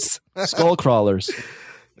fuckers? Skull crawlers.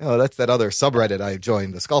 Oh, that's that other subreddit I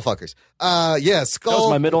joined, the Skullfuckers. Skull. That was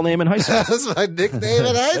my middle name in high school. That was my nickname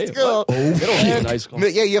in high school. Middle name in high school.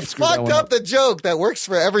 Yeah, you fucked up the joke. That works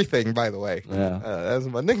for everything, by the way. Yeah. That was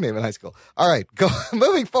my nickname in high school. All right,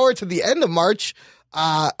 moving forward to the end of March,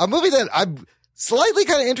 a movie that I'm slightly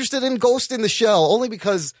kind of interested in, Ghost in the Shell, only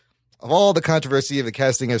because of all the controversy of the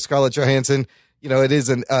casting of Scarlett Johansson. It is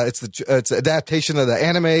it's an adaptation of the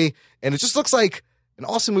anime, and it just looks like an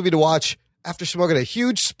awesome movie to watch after smoking a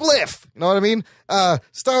huge spliff. You know what I mean?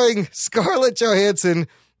 Starring Scarlett Johansson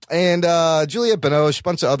and Juliette Binoche, a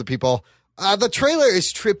bunch of other people. The trailer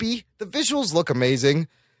is trippy. The visuals look amazing.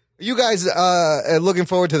 Are you guys looking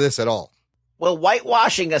forward to this at all? Well,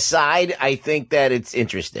 whitewashing aside, I think that it's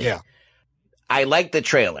interesting. Yeah. I like the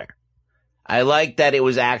trailer. I like that it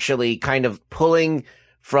was actually kind of pulling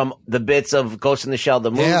from the bits of Ghost in the Shell, the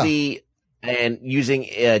movie, and using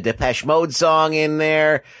a Depeche Mode song in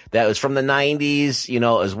there that was from the 90s,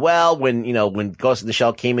 as well, when Ghost in the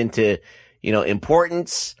Shell came into,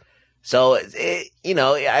 importance. So,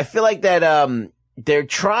 I feel like that, they're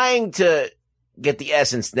trying to get the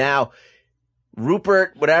essence now.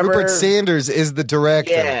 Rupert Sanders is the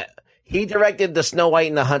director. Yeah. He directed the Snow White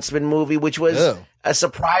and the Huntsman movie, which was a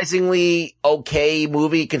surprisingly okay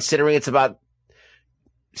movie considering it's about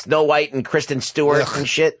Snow White and Kristen Stewart and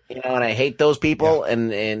shit, and I hate those people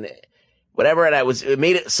and whatever. And it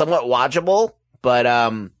made it somewhat watchable, but,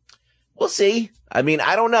 we'll see. I mean,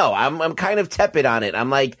 I don't know. I'm kind of tepid on it. I'm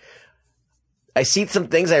like, I see some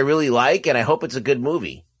things I really like and I hope it's a good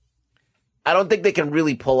movie. I don't think they can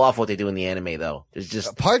really pull off what they do in the anime though. There's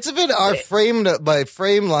just parts of it are framed by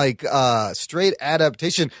like, straight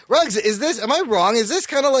adaptation. Ruggs, am I wrong? Is this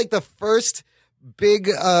kind of like the first big,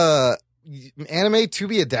 anime to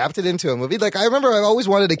be adapted into a movie? Like, I remember I always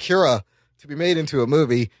wanted Akira to be made into a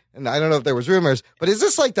movie, and I don't know if there was rumors, but is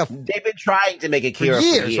this like they've been trying to make Akira for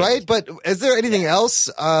years, right? But is there anything else?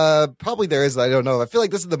 Probably there is. I don't know. I feel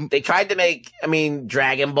like this is they tried to make. I mean,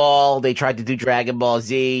 Dragon Ball. They tried to do Dragon Ball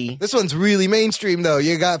Z. This one's really mainstream, though.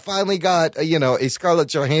 You finally got a Scarlett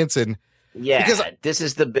Johansson. Yeah, because this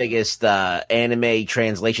is the biggest anime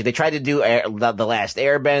translation. They tried to do the Last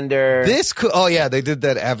Airbender. They did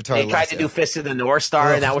that Avatar. They tried to do Fist of the North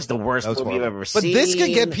Star, and that was the worst movie I've ever seen. But this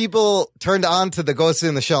could get people turned on to the Ghost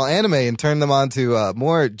in the Shell anime and turn them on to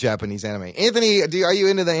more Japanese anime. Anthony, are you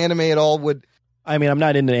into the anime at all? I'm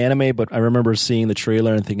not into anime, but I remember seeing the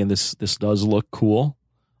trailer and thinking this does look cool.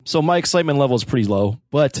 So my excitement level is pretty low,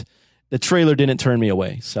 but the trailer didn't turn me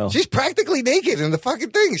away. So she's practically naked in the fucking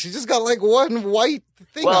thing. She just got like one white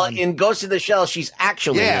thing. Well, on. In Ghost in the Shell, she's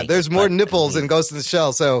actually naked, there's more nipples in Ghost in the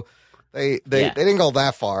Shell, so they didn't go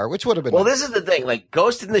that far, which would have been. Well, this is the thing. Like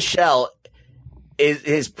Ghost in the Shell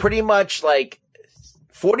is pretty much like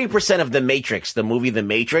 40% of the Matrix, the movie The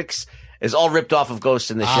Matrix, is all ripped off of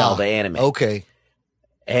Ghost in the Shell, the anime. Okay.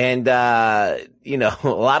 And, a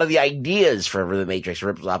lot of the ideas for the Matrix are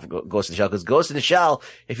ripped off of Ghost in the Shell. Because Ghost in the Shell,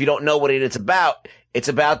 if you don't know what it's about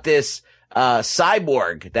this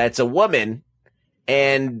cyborg that's a woman,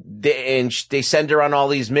 and they send her on all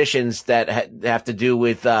these missions that have to do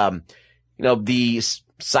with, the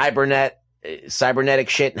cybernetic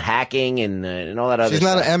shit and hacking and all that other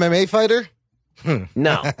stuff. She's not an MMA fighter?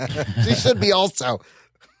 No. She should be also.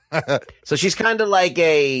 So she's kind of like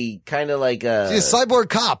a she's a cyborg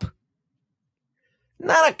cop.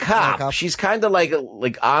 Not a cop. She's kind of like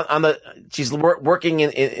on the she's working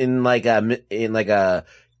in like a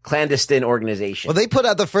clandestine organization. Well, they put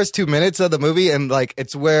out the first 2 minutes of the movie, and like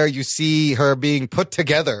it's where you see her being put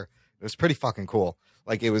together. It was pretty fucking cool.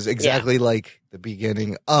 Like it was exactly like the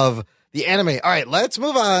beginning of the anime. All right, let's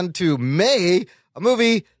move on to May, a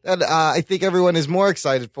movie that I think everyone is more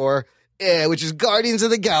excited for, which is Guardians of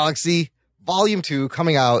the Galaxy Volume 2,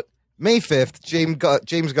 coming out May 5th.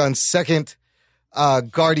 James Gunn's second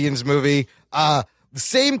Guardians movie. The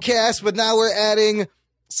same cast, but now we're adding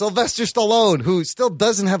Sylvester Stallone, who still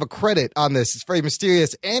doesn't have a credit on this. It's very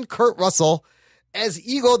mysterious. And Kurt Russell as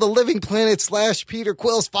Ego, the Living Planet / Peter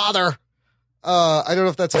Quill's father. I don't know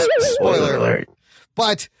if that's a spoiler alert.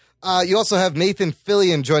 But you also have Nathan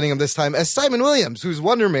Fillion joining him this time as Simon Williams, who's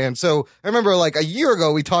Wonder Man. So I remember like a year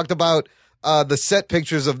ago, we talked about the set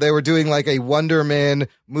pictures of they were doing like a Wonder Man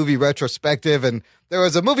movie retrospective. And there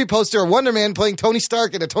was a movie poster of Wonder Man playing Tony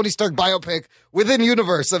Stark in a Tony Stark biopic within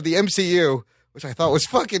universe of the MCU, which I thought was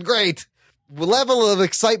fucking great. Level of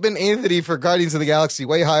excitement, Anthony, for Guardians of the Galaxy,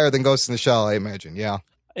 way higher than Ghost in the Shell, I imagine. Yeah.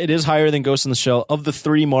 It is higher than Ghost in the Shell. Of the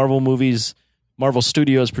 3 Marvel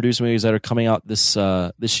Studios produced movies that are coming out this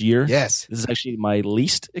year. Yes. This is actually my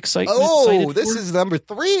least excited. This is number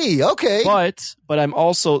 3. Okay. But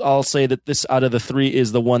I'll say that this out of the 3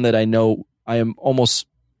 is the one that I know I am almost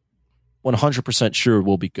 100% sure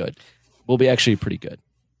will be good. Will be actually pretty good.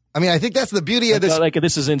 I mean, I think that's the beauty of this. Like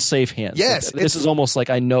this is in safe hands. Yes. This is almost like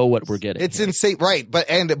I know what we're getting. It's insane. Right.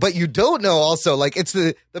 But you don't know also, like it's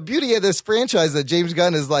the beauty of this franchise that James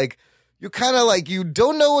Gunn is like, you kind of like, you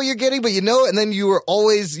don't know what you're getting, but you know, and then you're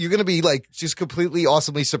going to be like just completely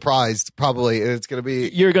awesomely surprised probably. And it's going to be,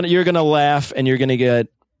 you're going to laugh and you're going to get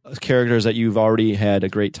characters that you've already had a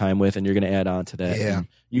great time with. And you're going to add on to that. Yeah. And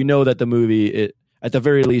you know that the movie, at the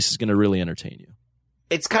very least, is going to really entertain you.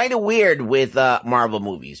 It's kind of weird with Marvel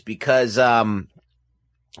movies because,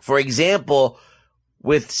 for example,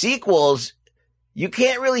 with sequels, you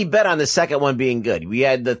can't really bet on the second one being good. We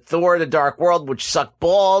had the Thor: The Dark World, which sucked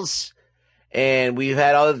balls, and we've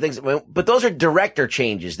had other things. But those are director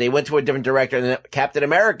changes. They went to a different director, and then Captain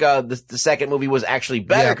America, the second movie, was actually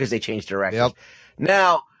better because they changed directors. Yep.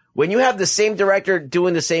 Now, when you have the same director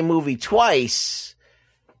doing the same movie twice,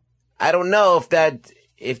 I don't know if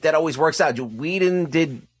that always works out. Whedon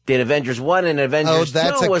did Avengers 1 and Avengers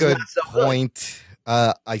 2 was good not so point.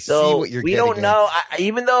 good. I see what you're getting at. We don't know.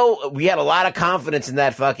 Even though we had a lot of confidence in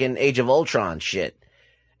that fucking Age of Ultron shit.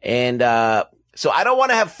 And so I don't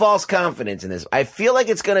want to have false confidence in this. I feel like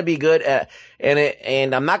it's going to be good.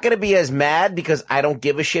 And I'm not going to be as mad because I don't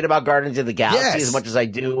give a shit about Guardians of the Galaxy as much as I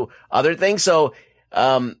do other things. So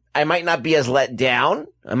I might not be as let down.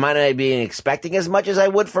 I might not be expecting as much as I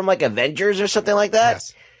would from like Avengers or something like that.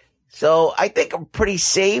 Yes. So I think I'm pretty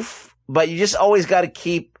safe, but you just always got to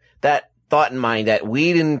keep that thought in mind that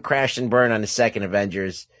Whedon crashed and burned on the second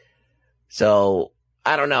Avengers. So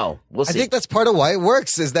I don't know. We'll see. I think that's part of why it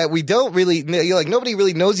works is that we don't really, like nobody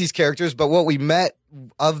really knows these characters, but what we met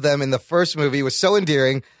of them in the first movie was so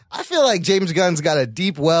endearing. I feel like James Gunn's got a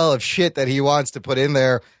deep well of shit that he wants to put in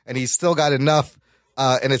there, and he's still got enough.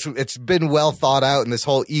 And it's been well thought out, and this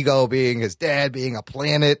whole Ego being his dad, being a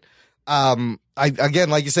planet. Again,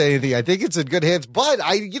 like you say, Anthony, I think it's in good hands, but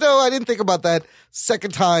I didn't think about that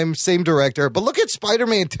second time, same director. But look at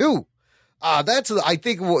Spider-Man 2. That's, I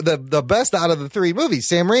think, the best out of the 3 movies,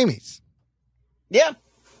 Sam Raimi's. Yeah,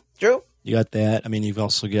 true. You got that. I mean, you've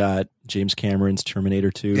also got James Cameron's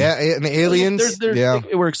Terminator 2. Yeah, and Aliens.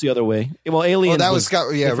 It works the other way. Well, Aliens. That was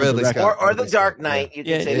Scott. Yeah, Ridley Scott. Or The Dark Knight. You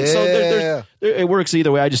can say. So it works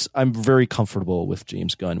either way. I'm very comfortable with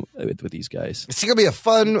James Gunn with these guys. It's gonna be a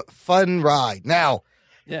fun ride. Now,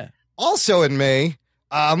 also in May,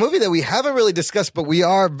 a movie that we haven't really discussed, but we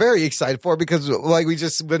are very excited for because, like we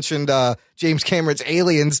just mentioned, James Cameron's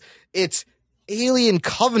Aliens. It's Alien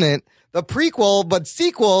Covenant, the prequel but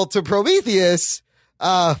sequel to Prometheus,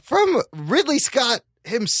 from Ridley Scott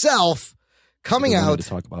himself, coming out to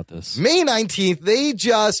talk about this May 19th. They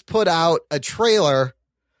just put out a trailer.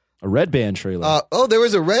 A Red Band trailer. There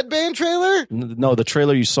was a Red Band trailer? No, the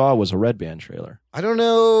trailer you saw was a Red Band trailer. I don't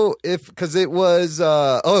know because it was, it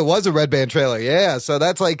was a Red Band trailer. Yeah. So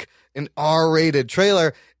that's like an R-rated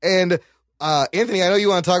trailer. And, Anthony, I know you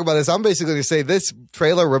want to talk about this. I'm basically going to say this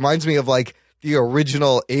trailer reminds me of like the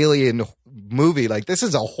original Alien movie. Like this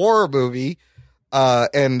is a horror movie.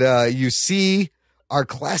 And you see our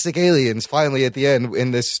classic aliens finally at the end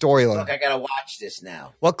in this storyline. Look, I gotta watch this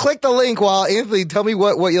now. Well, click the link while Anthony, tell me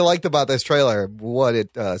what you liked about this trailer, what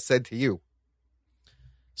it said to you.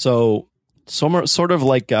 So, sort of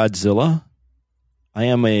like Godzilla, I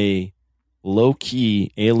am a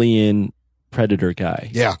low-key alien predator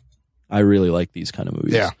guy. Yeah. I really like these kind of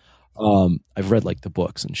movies. Yeah. I've read like the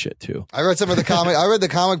books and shit too. I read some of the comic. I read the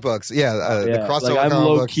comic books. The crossover like, I'm comic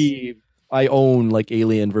low books. key. I own like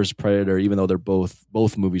Alien versus Predator, even though they're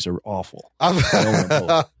both movies are awful. I own them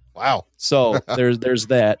both. Wow. So there's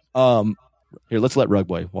that. Here, let's let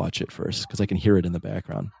Rugboy watch it first because I can hear it in the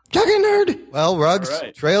background. Talking nerd. Well, Rugs, All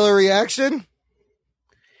right. Trailer reaction.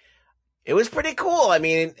 It was pretty cool. I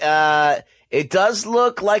mean, it does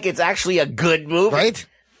look like it's actually a good movie. Right?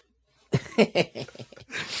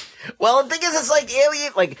 Well, the thing is, it's like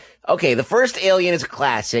Alien. Like, okay, the first Alien is a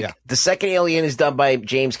classic. Yeah. The second Alien is done by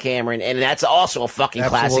James Cameron, and that's also a fucking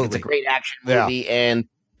classic. It's a great action movie, and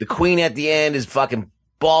the Queen at the end is fucking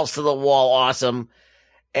balls to the wall, awesome.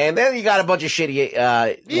 And then you got a bunch of shitty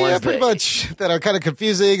ones pretty much that are kind of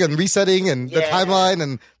confusing and resetting and the timeline,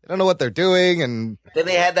 and they don't know what they're doing. And then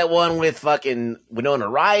they had that one with fucking Winona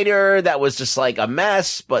Ryder that was just like a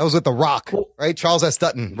mess. But that was with The Rock, right? Charles S.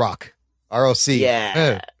 Dutton, Rock, ROC.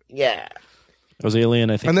 Yeah. It was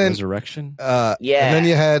Alien, I think, and then, Resurrection. And then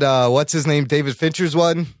you had what's his name, David Fincher's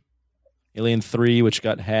one, Alien 3, which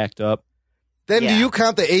got hacked up. Then do you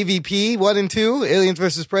count the AVP 1 and 2, Aliens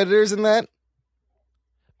versus Predators, in that?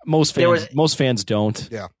 Most fans don't.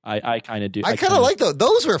 Yeah, I kind of do. I kind of like those.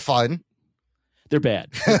 Those were fun. They're bad.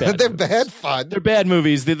 They're bad fun. They're bad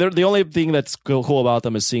movies. They're the only thing that's cool about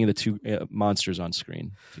them is seeing the two monsters on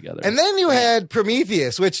screen together. And then you had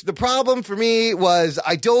Prometheus, which the problem for me was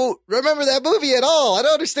I don't remember that movie at all. I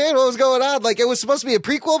don't understand what was going on. Like, it was supposed to be a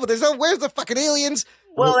prequel, but where's the fucking aliens?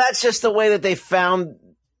 Well, that's just the way that they found.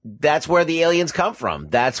 That's where the aliens come from.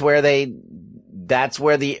 That's where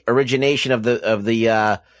the origination of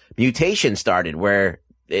the mutation started, where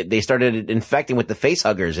they started infecting with the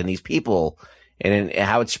facehuggers and these people. And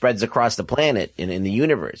how it spreads across the planet and in the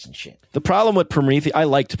universe and shit. The problem with Prometheus, I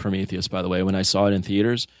liked Prometheus, by the way, when I saw it in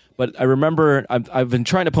theaters. But I remember I've been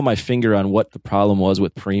trying to put my finger on what the problem was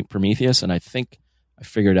with Prometheus, and I think I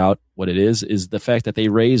figured out what it is the fact that they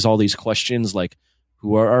raise all these questions like,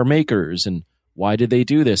 who are our makers, and why did they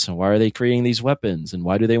do this, and why are they creating these weapons, and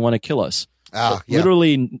why do they want to kill us?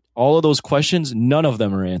 Literally, all of those questions, none of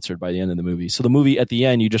them are answered by the end of the movie. So the movie, at the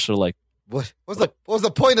end, you just are like, What was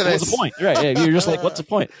the point of this? What's the point? Right. Yeah, you're just like, what's the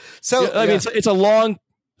point? So I mean, it's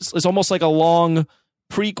almost like a long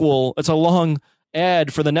prequel. It's a long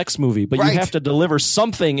ad for the next movie, but you have to deliver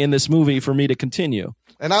something in this movie for me to continue.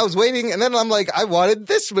 And I was waiting, and then I'm like, I wanted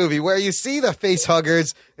this movie where you see the face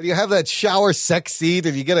huggers and you have that shower sex scene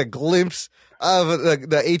and you get a glimpse of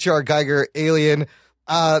the H.R. Geiger alien.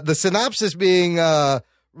 The synopsis being a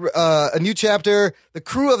new chapter. The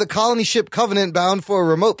crew of the colony ship Covenant, bound for a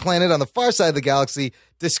remote planet on the far side of the galaxy,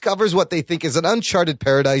 discovers what they think is an uncharted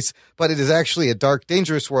paradise, but it is actually a dark,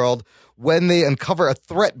 dangerous world. When they uncover a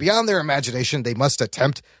threat beyond their imagination, they must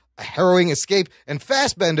attempt a harrowing escape. And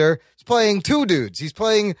Fassbender is playing two dudes. He's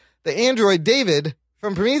playing the android David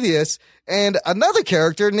from Prometheus and another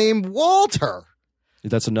character named Walter.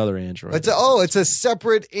 That's another android. It's a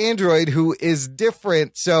separate android who is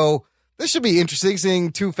different. So this should be interesting,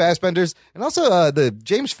 seeing two Fassbenders. And also, the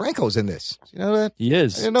James Franco's in this. You know that? He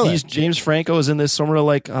is. I didn't know that. James Franco is in this, sort of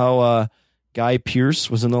like how Guy Pearce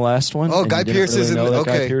was in the last one. Oh, Guy Pearce is in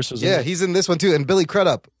Guy Pearce was in he's in this one too. And Billy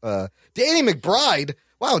Crudup. Danny McBride.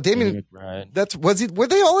 Wow, Danny McBride. Were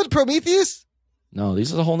they all in Prometheus? No,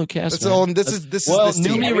 this is a whole new cast. This is this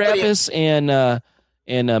Noomi Rapace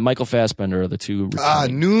and Michael Fassbender are the two.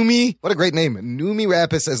 Noomi. What a great name. Noomi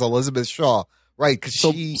Rapace as Elizabeth Shaw. Right,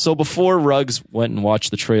 so before Ruggs went and watched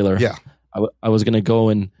the trailer, I was going to go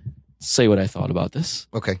and say what I thought about this.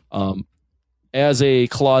 Okay. As a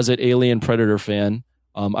closet Alien Predator fan,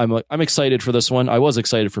 I'm excited for this one. I was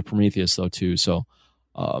excited for Prometheus though too, so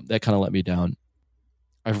that kind of let me down.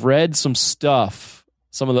 I've read some stuff.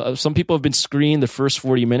 Some people have been screened the first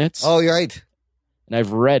 40 minutes. Oh, you're right. And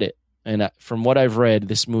I've read it, and from what I've read,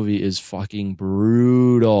 this movie is fucking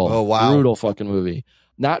brutal. Oh wow, brutal fucking movie.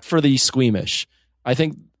 Not for the squeamish. I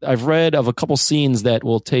think I've read of a couple scenes that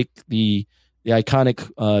will take the iconic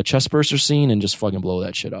chestburster scene and just fucking blow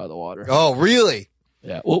that shit out of the water. Oh, really?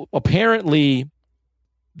 Yeah. Well, apparently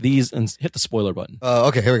and hit the spoiler button.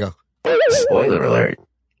 Okay, here we go. Spoiler alert.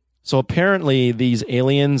 So apparently these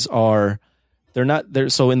aliens so in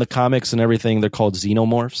the comics and everything, they're called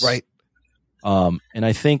xenomorphs. Right. And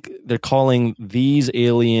I think they're calling these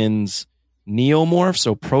aliens neomorphs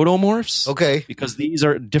or protomorphs. Okay. Because these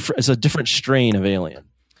are different. It's a different strain of alien.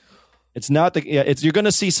 It's not you're going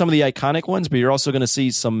to see some of the iconic ones, but you're also going to see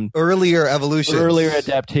some earlier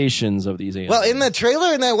adaptations of these aliens. Well, in the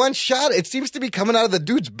trailer, in that one shot, it seems to be coming out of the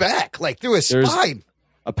dude's back, like through his spine.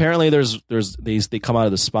 Apparently there's these, they come out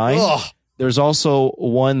of the spine. Ugh. There's also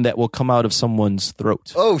one that will come out of someone's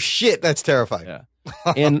throat. Oh shit, that's terrifying. Yeah.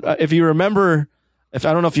 And if you remember, I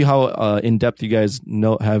don't know if you how in depth you guys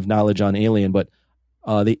have knowledge on Alien, but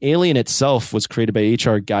the Alien itself was created by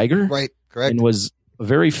H.R. Geiger, Right, correct. and was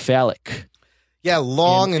very phallic. Yeah,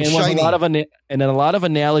 long and was shiny. and then a lot of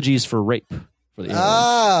analogies for rape for the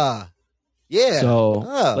Alien. Yeah. So,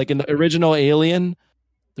 like like in the original Alien,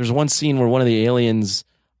 there's one scene where one of the aliens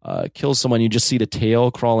kills someone. You just see the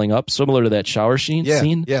tail crawling up, similar to that shower scene.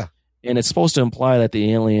 Yeah. And it's supposed to imply that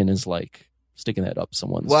the alien is like sticking that up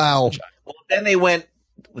someone's. Wow. vagina. Well, then they went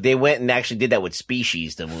and actually did that with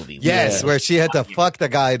Species, the movie. Yes, where she had to fuck the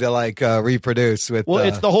guy to like reproduce with. Well,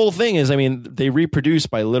 it's the whole thing is, I mean, they reproduce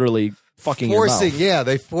by literally fucking your forcing. mouth. Yeah,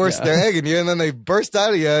 they force their egg in you, and then they burst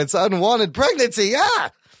out of you. It's unwanted pregnancy.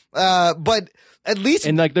 But at least,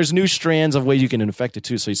 And like, there's new strands of ways you can infect it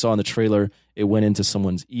too. So you saw in the trailer, it went into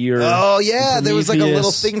someone's ear. oh yeah, there was like a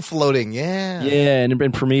little Prometheus. thing floating. Yeah, Yeah, and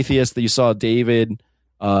in Prometheus, that you saw David,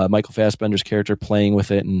 Michael Fassbender's character, playing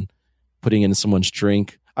with it and putting it in someone's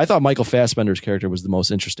drink. I thought Michael Fassbender's character was the most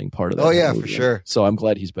interesting part of that. Oh, yeah, movie. for sure. So I'm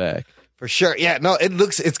glad he's back. for sure. Yeah, no,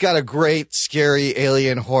 it's got a great scary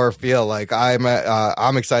alien horror feel. Like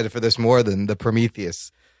I'm excited for this more than the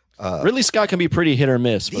Prometheus. Ridley Scott can be pretty hit or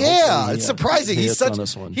miss. But Yeah, hopefully, it's surprising. he He's hits on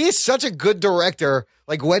this one. he is such a good director.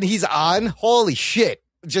 Like when he's on, holy shit,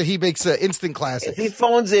 he makes an instant classic. If he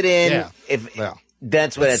phones it in, Yeah.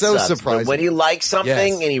 that's what It's it so sucks. But surprising. when he likes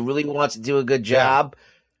something Yes. and he really wants to do a good job,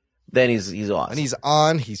 then he's awesome. And he's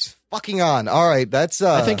on. He's fucking on. All right, that's.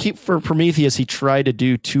 I think for Prometheus, he tried to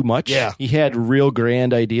do too much. Yeah. He had real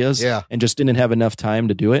grand ideas and just didn't have enough time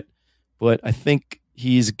to do it. But I think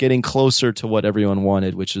he's getting closer to what everyone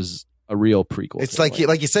wanted, which is a real prequel. It's like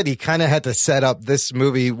you said, he kind of had to set up this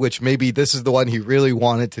movie, which maybe this is the one he really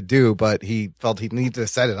wanted to do, but he felt he needed to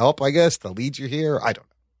set it up, I guess, to lead you here. I don't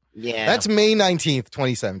know. Yeah. That's May 19th,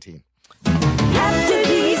 2017. After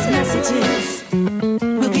these messages,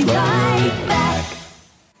 we'll be right back.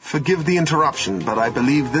 Forgive the interruption, but I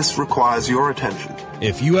believe this requires your attention.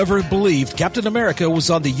 If you ever believed Captain America was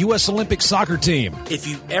on the U.S. Olympic soccer team, If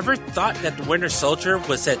you ever thought that the Winter Soldier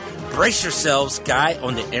was that brace yourselves guy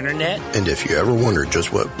on the internet, And if you ever wondered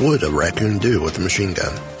just what would a raccoon do with a machine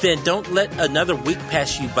gun, then don't let another week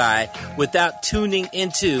pass you by without tuning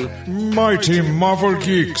into Mighty Marvel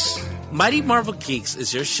Geeks. Mighty Marvel Geeks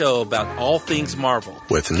is your show about all things Marvel.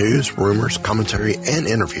 with news, rumors, commentary, and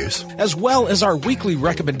interviews. as well as our weekly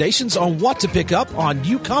recommendations on what to pick up on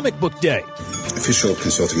New Comic Book Day. Official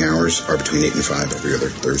consulting hours are between 8 and 5 every other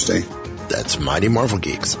Thursday. That's Mighty Marvel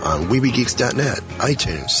Geeks on WeebieGeeks.net,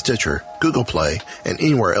 iTunes, Stitcher, Google Play, and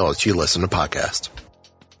anywhere else you listen to podcasts.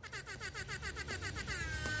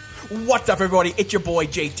 What's up, everybody? It's your boy,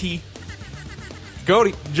 JT.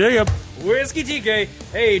 Cody, Jacob. Whiskey TK.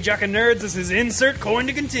 Hey, Jock and Nerds, this is Insert Coin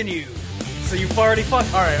to Continue. So you already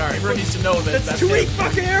fucked. All right. Everyone needs to know that That's too many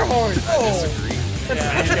fucking air horns. I disagree.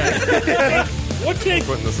 Yeah, okay. What came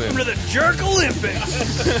Putting this in. to the Jerk Olympics?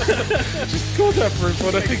 Just go with that for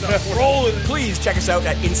footage. Roll with it. Please check us out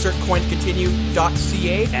at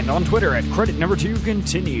insertcoincontinue.ca. And on Twitter at credit number 2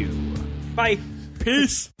 continue. Bye.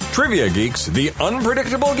 Peace. Trivia Geeks, the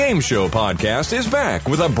unpredictable game show podcast, is back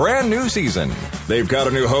with a brand new season. They've got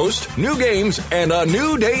a new host, new games, and a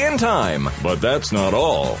new day and time. But that's not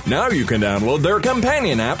all. Now you can download their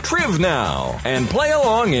companion app, Triv Now, and play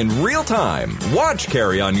along in real time. Watch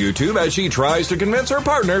Carrie on YouTube as she tries to convince her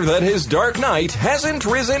partner that his Dark Knight hasn't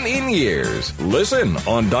risen in years. Listen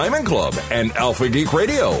on Diamond Club and Alpha Geek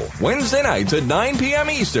Radio, Wednesday nights at 9 p.m.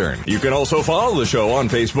 Eastern. You can also follow the show on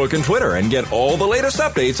Facebook and Twitter and get all the latest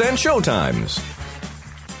updates and showtimes.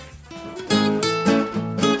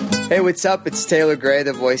 Hey, what's up? It's Taylor Gray,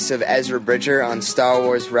 the voice of Ezra Bridger on Star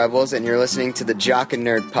Wars Rebels, and you're listening to the Jock and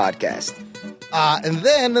Nerd podcast. And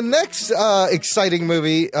then the next exciting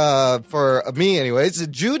movie for me, anyways,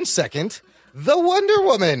 June 2nd, The Wonder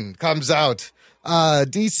Woman comes out.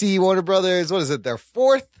 DC, Warner Brothers, what is it, their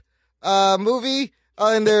fourth movie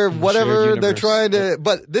in their whatever they're trying to...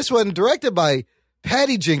 But this one directed by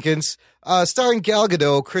Patty Jenkins, starring Gal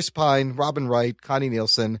Gadot, Chris Pine, Robin Wright, Connie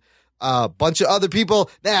Nielsen, a bunch of other people.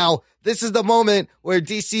 Now, this is the moment where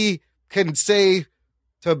DC can say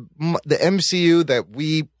to the MCU that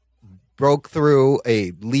we broke through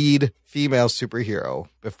a lead female superhero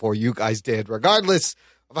before you guys did, regardless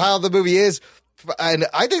of how the movie is. And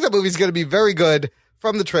I think the movie's going to be very good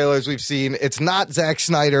from the trailers we've seen. It's not Zack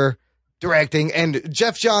Snyder directing, and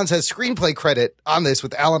Jeff Johns has screenplay credit on this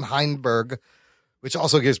with Alan Heinberg, which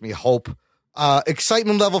also gives me hope.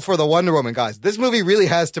 Excitement level for the Wonder Woman, guys. This movie really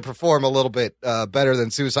has to perform a little bit better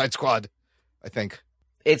than Suicide Squad, I think.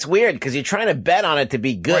 it's weird because you're trying to bet on it to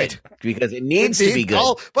be good because it needs to be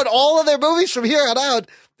good. But all of their movies from here on out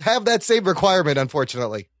have that same requirement,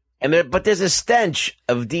 unfortunately. But there's a stench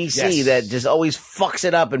of DC that just always fucks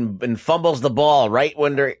it up and fumbles the ball right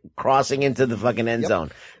when they're crossing into the fucking end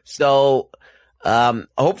zone. So,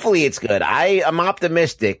 hopefully it's good. I'm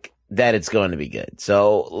optimistic that it's going to be good.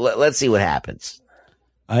 So let's see what happens.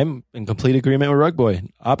 I'm in complete agreement with Rugboy.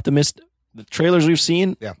 Optimist. The trailers we've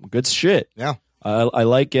seen, good shit. Yeah. I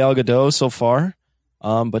like Gal Gadot so far,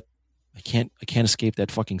 but I can't escape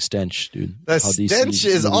that fucking stench, dude. The stench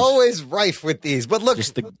is always rife with these. But look,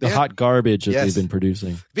 just the hot garbage that they've been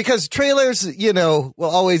producing. Because trailers, will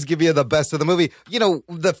always give you the best of the movie.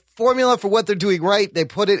 The formula for what they're doing right, they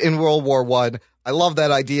put it in World War I. I love that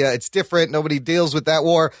idea. It's different. Nobody deals with that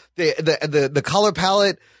war. The color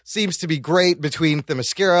palette seems to be great between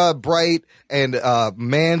Themyscira, bright, and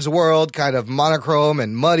Man's World, kind of monochrome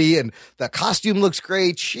and muddy. And the costume looks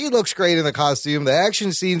great. She looks great in the costume. The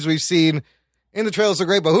action scenes we've seen in the trailers are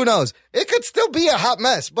great, but who knows? It could still be a hot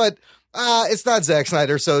mess, but it's not Zack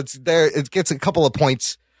Snyder, so it's there. It gets a couple of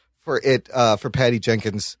points for it for Patty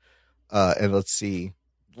Jenkins. And let's see.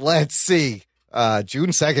 June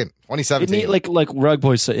 2nd, 2017. Like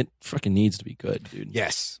Rugboy said, it fucking needs to be good, dude.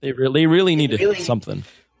 Yes. They really need to hit something.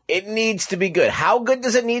 It needs to be good. How good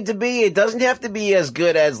does it need to be? It doesn't have to be as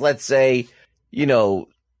good as, let's say,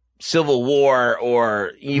 Civil War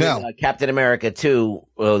or even Captain America 2,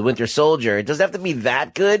 Winter Soldier. It doesn't have to be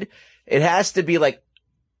that good. It has to be like,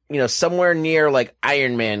 somewhere near like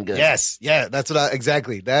Iron Man good. Yes. Yeah, that's what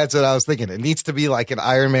I was thinking. It needs to be like an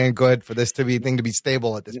Iron Man good for this thing to be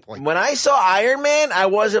stable at this point. When I saw Iron Man, I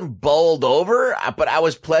wasn't bowled over, but I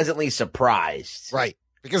was pleasantly surprised. Right.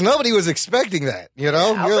 Because nobody was expecting that, You're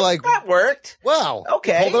like, that worked. Wow.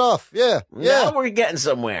 Okay. Hold it off. Yeah. Now we're getting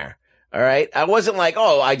somewhere. All right. I wasn't like,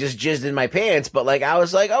 oh, I just jizzed in my pants, but like, I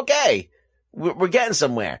was like, okay, we're getting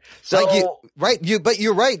somewhere. So, but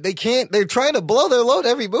you're right. They're trying to blow their load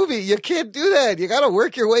every movie. You can't do that. You got to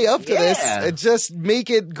work your way up to this and just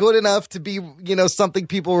make it good enough to be, something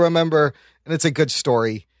people remember. And it's a good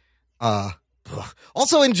story.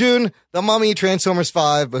 Also in June, The Mummy, Transformers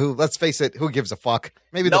 5, but let's face it, who gives a fuck?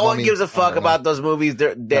 Maybe no one gives a fuck about those movies.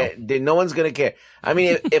 No one's going to care. I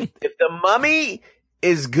mean, if The Mummy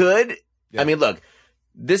is good, I mean, look,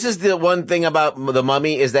 this is the one thing about The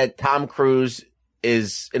Mummy is that Tom Cruise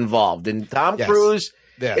is involved. And Tom Cruise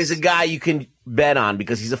is a guy you can bet on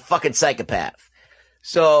because he's a fucking psychopath.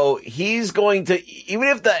 So he's going to,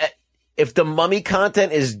 even if the Mummy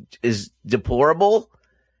content is deplorable,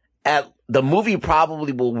 the movie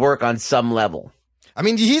probably will work on some level. I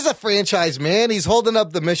mean, he's a franchise man. He's holding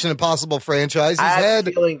up the Mission Impossible franchise. I have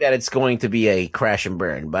a feeling that it's going to be a crash and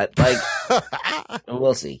burn, but like,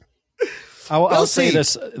 we'll see. I'll say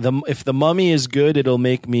this: if The Mummy is good, it'll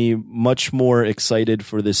make me much more excited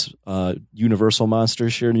for this Universal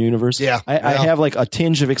Monsters shared universe. Yeah, I have like a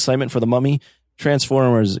tinge of excitement for The Mummy.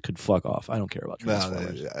 Transformers could fuck off. I don't care about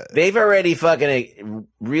Transformers. They've already fucking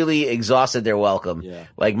really exhausted their welcome. Yeah.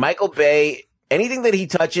 Like Michael Bay, anything that he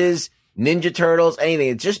touches, Ninja Turtles, anything,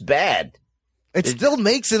 it's just bad. It still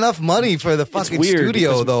makes enough money for the fucking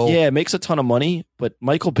studio, though. Yeah, it makes a ton of money, but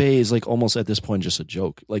Michael Bay is like almost at this point just a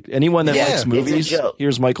joke. Like anyone that likes movies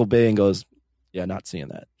hears Michael Bay and goes, yeah, not seeing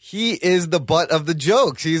that. He is the butt of the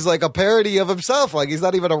jokes. He's like a parody of himself. Like he's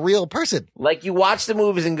not even a real person. Like you watch the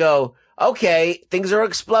movies and go, okay, things are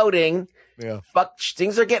exploding. Yeah.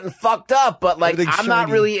 Things are getting fucked up, but like I'm not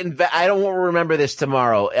really I don't want to remember this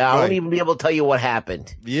tomorrow. I won't even be able to tell you what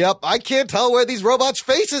happened. Yep, I can't tell where these robots'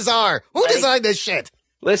 faces are. Who designed this shit?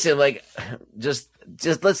 Listen, like just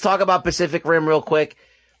let's talk about Pacific Rim real quick.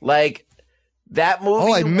 Like that movie.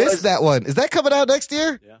 Oh, I missed that one. Is that coming out next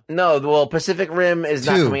year? Yeah. No, well, Pacific Rim is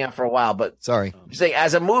not coming out for a while, but sorry. I'm saying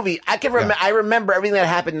as a movie, I remember everything that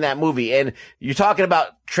happened in that movie. And you're talking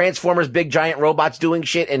about Transformers, big giant robots doing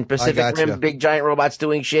shit, and Pacific Rim, big giant robots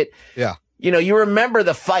doing shit. Yeah. You remember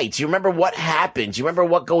the fights. You remember what happens. You remember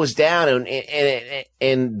what goes down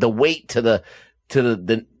and the weight to the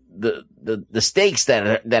stakes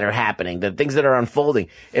that are happening, the things that are unfolding.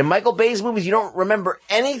 In Michael Bay's movies, you don't remember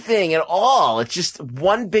anything at all. It's just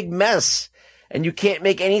one big mess, and you can't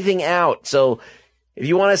make anything out. So, if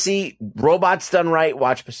you want to see robots done right,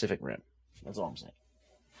 watch Pacific Rim. That's all I'm saying.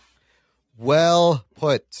 Well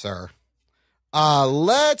put, sir.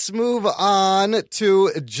 Let's move on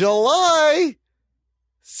to July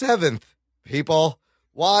 7th, people.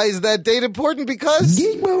 Why is that date important? Because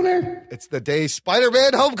it's the day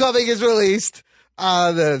Spider-Man Homecoming is released.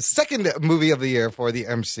 The second movie of the year for the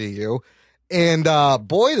MCU. And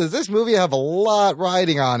boy, does this movie have a lot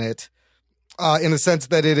riding on it in the sense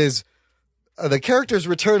that it is the characters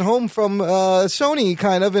return home from Sony,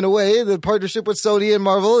 kind of in a way, the partnership with Sony and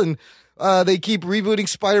Marvel, and they keep rebooting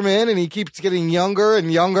Spider-Man, and he keeps getting younger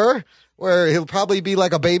and younger, where he'll probably be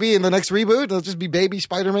like a baby in the next reboot. He'll just be baby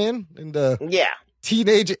Spider-Man and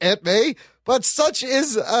teenage Aunt May. But such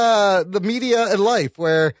is the media and life,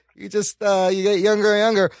 where you just you get younger and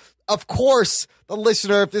younger. Of course, the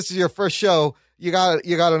listener, if this is your first show, you got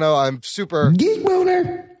to know I'm super geek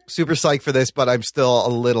boner, super psyched for this, but I'm still a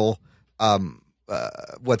little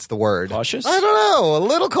what's the word? Cautious? I don't know, a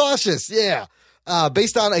little cautious. Yeah,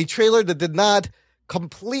 based on a trailer that did not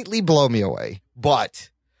completely blow me away. But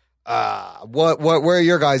where are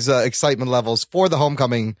your guys' excitement levels for the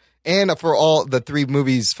Homecoming and for all the 3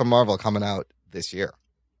 movies from Marvel coming out this year?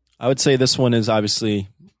 I would say this one is obviously,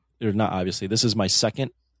 or not obviously, this is my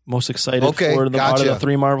second most excited for the out of the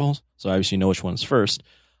 3 Marvels. So obviously you know which one's first.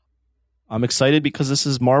 I'm excited because this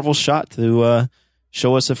is Marvel's shot to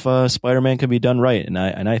show us if Spider-Man can be done right, and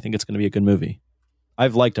I think it's going to be a good movie.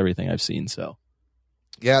 I've liked everything I've seen, so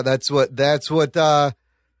yeah, that's what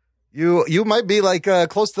you might be like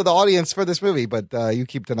close to the audience for this movie, but you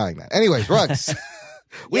keep denying that. Anyways, Rugs,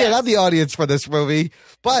 we are not the audience for this movie,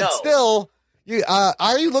 but still,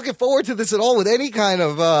 are you looking forward to this at all with any kind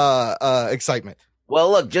of excitement?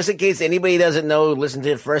 Well, look, just in case anybody doesn't know, listen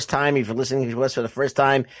to it first time. If you're listening to us for the first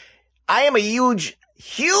time, I am a huge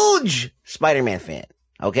Spider-Man fan.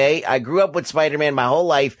 Okay. I grew up with Spider-Man my whole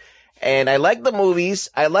life, and I like the movies.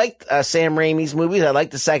 I liked Sam Raimi's movies. I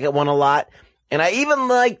liked the second one a lot. And I even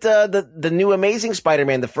liked the new Amazing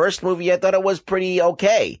Spider-Man. The first movie, I thought it was pretty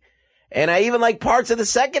okay. And I even liked parts of the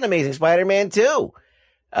second Amazing Spider-Man too.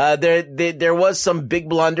 There was some big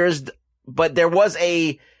blunders, but there was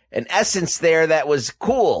an essence there that was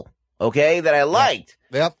cool, okay, that I liked.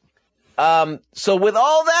 Yep. So with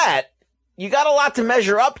all that, you got a lot to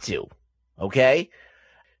measure up to, okay?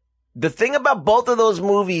 The thing about both of those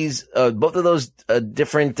movies, both of those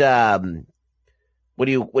different, what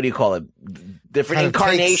do you call it? Different Kind of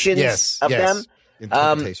incarnations of them.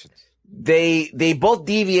 Interpretations. They both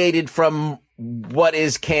deviated from what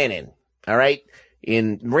is canon, all right?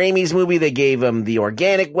 In Raimi's movie, they gave him the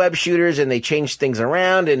organic web shooters and they changed things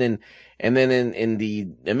around. And then in the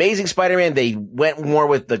Amazing Spider-Man, they went more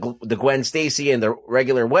with the Gwen Stacy and the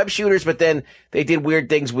regular web shooters, but then they did weird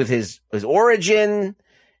things with his origin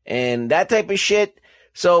and that type of shit.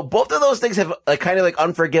 So both of those things have kind of like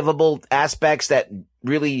unforgivable aspects that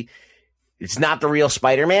really, it's not the real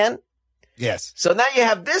Spider-Man. Yes. So now you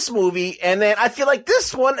have this movie, and then I feel like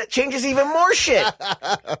this one changes even more shit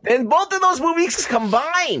than both of those movies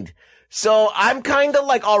combined. So I'm kind of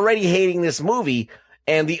like already hating this movie,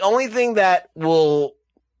 and the only thing that will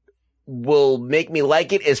make me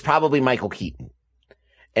like it is probably Michael Keaton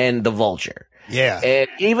and the Vulture. Yeah. And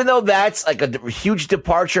even though that's like a huge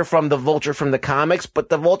departure from the Vulture from the comics, but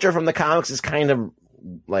the Vulture from the comics is kind of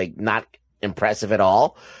like not impressive at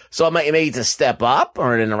all. So maybe it's a step up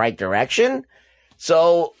or in the right direction.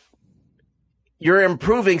 So you're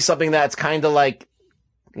improving something that's kind of like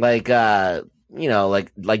derpy.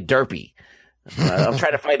 I'm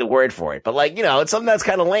trying to find the word for it, but it's something that's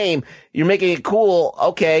kind of lame. You're making it cool.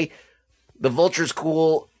 Okay. The Vulture's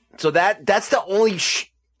cool. So that's the only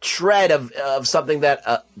shred of something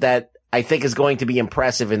that I think is going to be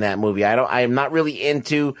impressive in that movie. I am not really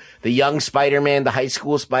into the young Spider-Man, the high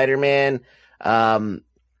school Spider-Man. I'm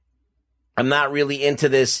not really into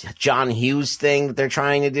this John Hughes thing that they're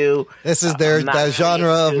trying to do. This is their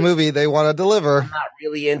genre of movie they want to deliver. I'm not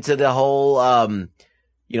really into the whole,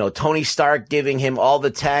 Tony Stark giving him all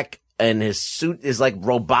the tech and his suit is like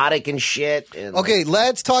robotic and shit. And okay,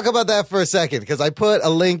 let's talk about that for a second, because I put a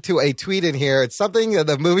link to a tweet in here. It's something that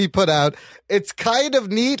the movie put out. It's kind of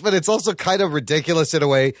neat, but it's also kind of ridiculous in a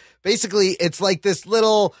way. Basically, it's like this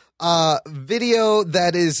little video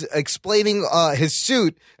that is explaining his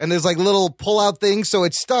suit, and there's like little pull-out things. So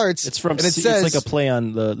it starts. It's from. And it says, it's like a play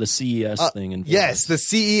on the CES thing. And yes, the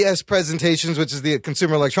CES presentations, which is the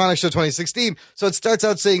Consumer Electronics Show 2016. So it starts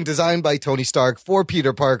out saying designed by Tony Stark for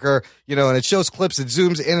Peter Parker, and it shows clips. It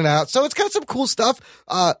zooms in and out. So it's got some cool stuff.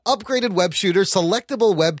 Upgraded web shooter,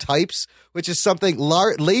 selectable web types, which is something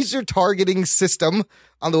laser targeting system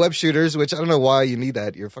on the web shooters, which I don't know why you need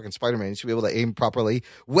that. You're fucking Spider-Man. You should be able to aim properly.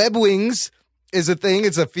 Web wings is a thing.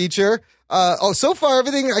 It's a feature. So far,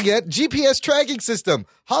 everything I get, GPS tracking system,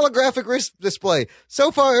 holographic wrist display.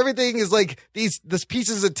 So far, everything is like these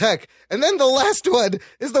pieces of tech. And then the last one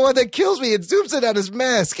is the one that kills me. It zooms in on his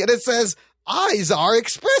mask, and it says, eyes are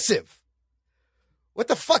expressive. What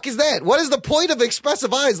the fuck is that? What is the point of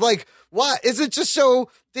expressive eyes? Like, Why? Is it just so?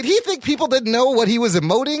 Did he think people didn't know what he was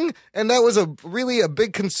emoting? And that was really a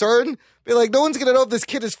big concern? Be like, no one's going to know if this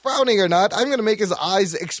kid is frowning or not. I'm going to make his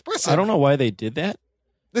eyes expressive. I don't know why they did that.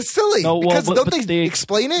 It's silly. No, because but don't they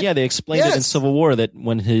explain it? Yeah, they explained it in Civil War that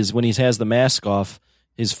when he has the mask off,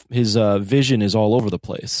 his vision is all over the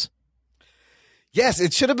place. Yes,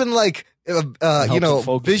 it should have been like,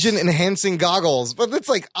 vision enhancing goggles, but it's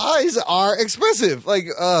like eyes are expressive. Like,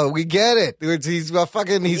 we get it. He's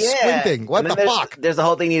squinting. What the fuck? There's the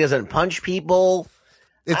whole thing. He doesn't punch people.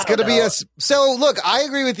 It's going to be so look, I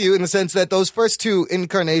agree with you in the sense that those first two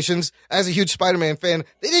incarnations, as a huge Spider-Man fan,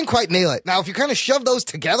 they didn't quite nail it. Now, if you kind of shove those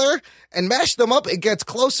together and mash them up, it gets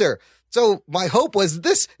closer. So my hope was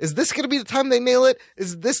is this going to be the time they nail it?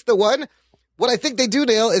 Is this the one? What I think they do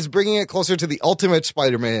nail is bringing it closer to the Ultimate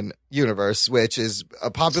Spider-Man universe, which is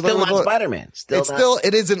a popular. Still not Spider-Man.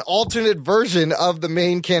 It is an alternate version of the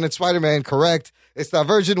main canon Spider-Man. Correct. It's the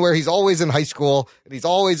version where he's always in high school and he's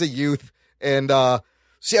always a youth. And but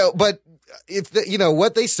if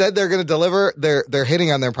what they said they're going to deliver, they're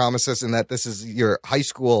hitting on their promises, in that this is your high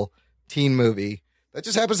school teen movie that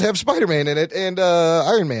just happens to have Spider-Man in it and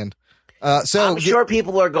Iron Man. So I'm sure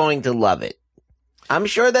people are going to love it. I'm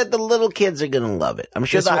sure that the little kids are going to love it. I'm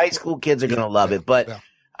sure the high school kids are going to love it, but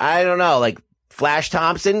I don't know. Like, Flash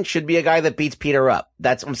Thompson should be a guy that beats Peter up.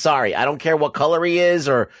 I'm sorry. I don't care what color he is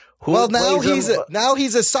or who. Well, now he's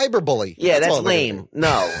a cyber bully. Yeah, that's lame.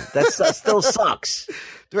 No, that still sucks.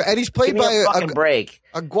 And he's played by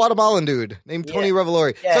a Guatemalan dude named Tony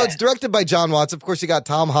Revolori. Yeah. So it's directed by John Watts. Of course, you got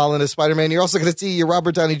Tom Holland as Spider-Man. You're also going to see your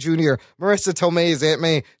Robert Downey Jr., Marissa Tomei as Aunt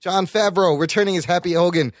May, Jon Favreau returning as Happy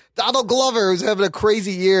Hogan, Donald Glover, who's having a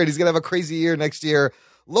crazy year, and he's going to have a crazy year next year.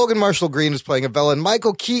 Logan Marshall Green is playing a villain.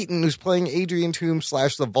 Michael Keaton, who's playing Adrian Toomes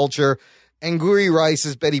 / the Vulture. Anguri Rice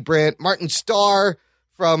is Betty Brant. Martin Starr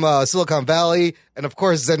from Silicon Valley. And, of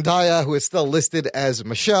course, Zendaya, who is still listed as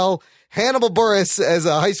Michelle. Hannibal Buress as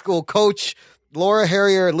a high school coach, Laura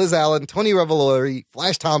Harrier, Liz Allen, Tony Revolori,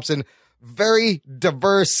 Flash Thompson. Very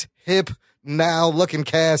diverse, hip, now looking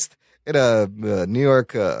cast in a New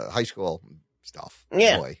York high school stuff.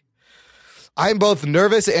 Yeah. Boy. I'm both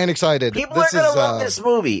nervous and excited. People are going to love this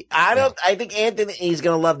movie. I think Anthony's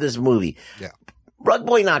going to love this movie. Yeah. Rug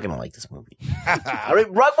Boy not going to like this movie. I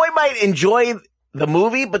mean, Rug Boy might enjoy the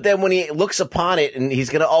movie, but then when he looks upon it, and he's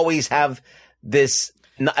going to always have this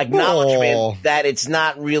acknowledgement that it's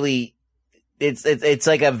not really, it's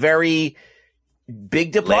like a very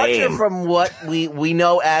big departure from what we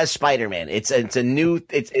know as Spider-Man. It's a new,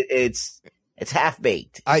 it's half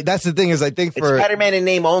baked. That's the thing is, I think it's Spider-Man in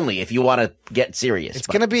name only, if you want to get serious. It's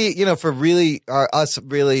going to be, for really us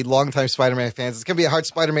really longtime Spider-Man fans, it's going to be a hard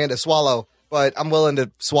Spider-Man to swallow, but I'm willing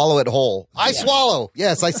to swallow it whole. I swallow.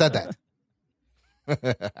 Yes, I said that.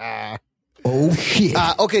 Oh, shit.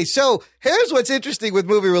 Okay, so here's what's interesting with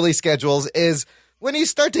movie release schedules is when you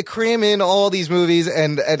start to cram in all these movies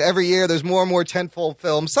and every year there's more and more tentpole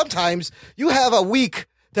films, sometimes you have a week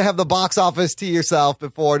to have the box office to yourself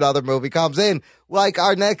before another movie comes in. Like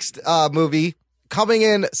our next movie coming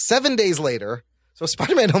in 7 days later. So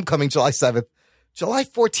Spider-Man Homecoming, July 7th. July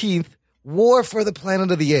 14th, War for the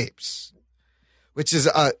Planet of the Apes, which is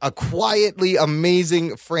a quietly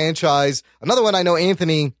amazing franchise. Another one I know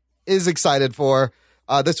Anthony is excited for.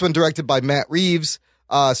 This one directed by Matt Reeves,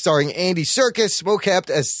 starring Andy Serkis, mocapped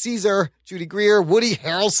as Caesar, Judy Greer, Woody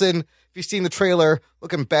Harrelson. If you've seen the trailer,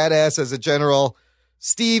 looking badass as a general.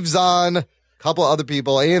 Steve Zahn, a couple other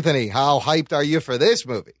people. Anthony, how hyped are you for this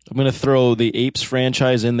movie? I'm going to throw the Apes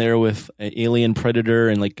franchise in there with Alien, Predator,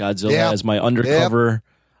 and like Godzilla as my undercover,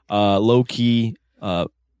 low-key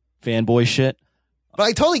fanboy shit. But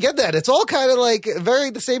I totally get that. It's all kind of like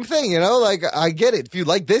very the same thing, Like, I get it. If you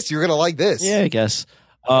like this, you're going to like this. Yeah, I guess.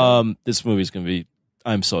 This movie's going to be...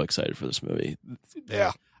 I'm so excited for this movie.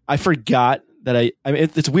 Yeah. I forgot that I mean,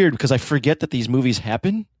 it's weird because I forget that these movies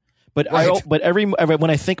happen. But every when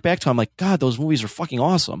I think back to it, I'm like, God, those movies are fucking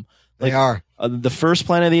awesome. Like, they are. The first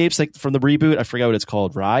Planet of the Apes, like from the reboot, I forgot what it's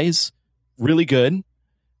called. Rise. Really good.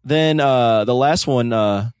 Then the last one,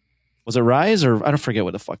 was it Rise or I don't forget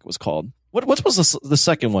what the fuck it was called. What was the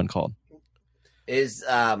second one called?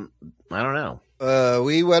 I don't know.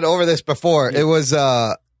 We went over this before. It was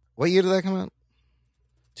what year did that come out?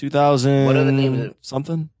 2000. What are the names of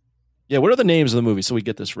something? Yeah, what are the names of the movies so we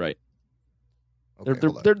get this right? Okay,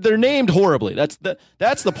 they're named horribly. That's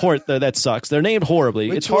the part that sucks. They're named horribly.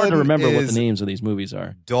 Which it's hard to remember what the is names of these movies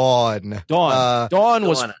are. Dawn. Dawn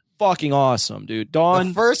was fucking awesome, dude. Dawn.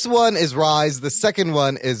 The first one is Rise. The second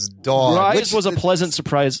one is Dawn. Rise was a pleasant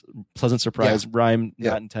surprise. Rhyme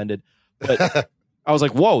not intended. But I was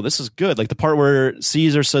like, whoa, this is good. Like the part where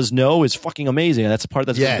Caesar says no is fucking amazing. And that's a part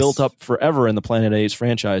that's been built up forever in the Planet Apes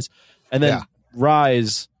franchise. And then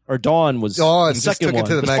Rise or Dawn was the second one.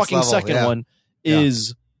 The fucking level. Second one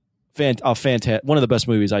is fantastic. One of the best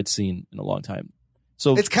movies I'd seen in a long time.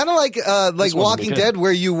 So it's kind of like Walking Dead,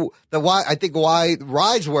 where I think why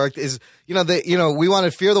Rise worked is we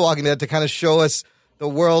wanted Fear the Walking Dead to kind of show us the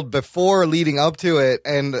world before leading up to it,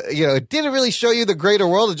 and it didn't really show you the greater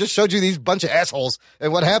world. It just showed you these bunch of assholes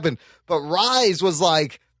and what happened. But Rise was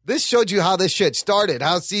like, this showed you how this shit started,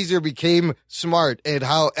 how Caesar became smart, and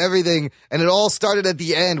how everything, and it all started at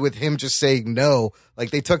the end with him just saying no. Like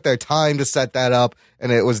they took their time to set that up,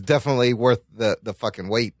 and it was definitely worth the fucking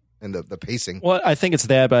wait and the pacing. Well, I think it's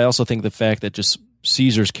that, but I also think the fact that just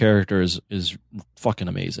Caesar's character is fucking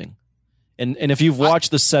amazing. And if you've watched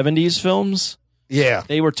the 70s films,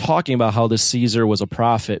 they were talking about how this Caesar was a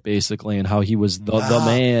prophet, basically, and how he was the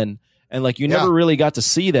man. And like you never really got to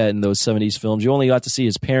see that in those 70s films. You only got to see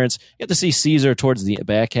his parents. You got to see Caesar towards the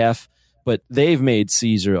back half, but they've made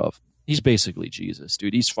Caesar he's basically Jesus,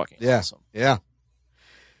 dude. He's fucking awesome. Yeah.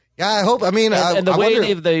 Yeah, I hope. I mean, and the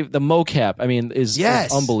way the mocap, I mean, is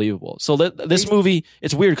unbelievable. So this movie,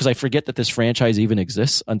 it's weird because I forget that this franchise even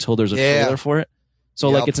exists until there's a trailer for it. So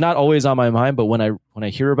like, it's not always on my mind, but when I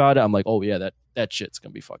hear about it, I'm like, oh yeah, that shit's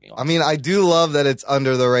gonna be fucking awesome. I mean, I do love that it's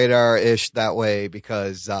under the radar ish that way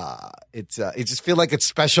because it just feel like it's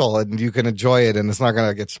special and you can enjoy it and it's not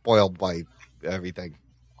gonna get spoiled by everything,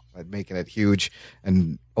 like making it huge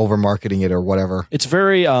and over marketing it or whatever. It's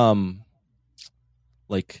very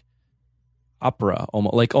like opera,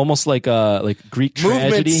 almost like Greek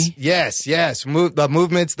tragedy. Yes. The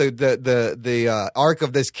movements, the arc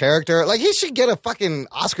of this character. Like he should get a fucking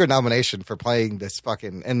Oscar nomination for playing this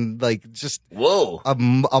fucking and like just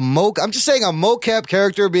I'm just saying a mocap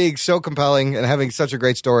character being so compelling and having such a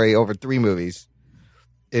great story over 3 movies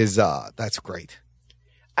is that's great.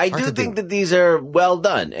 I do think that these are well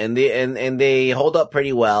done and they hold up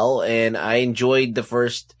pretty well, and I enjoyed the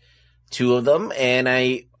first 2 of them, and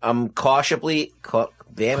I'm cautiously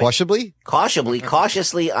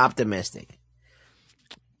optimistic.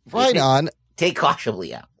 Right on. Take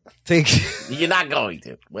cautiously out. You're not going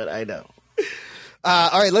to, but I know.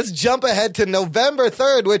 All right, let's jump ahead to November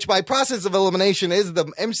 3rd, which by process of elimination is the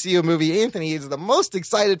MCU movie Anthony is the most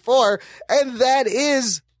excited for, and that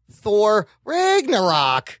is Thor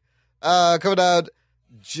Ragnarok. Coming out,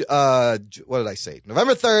 what did I say?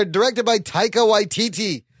 November 3rd, directed by Taika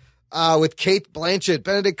Waititi. With Kate Blanchett,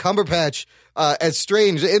 Benedict Cumberbatch as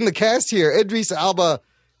Strange. In the cast here, Idris Elba,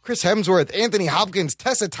 Chris Hemsworth, Anthony Hopkins,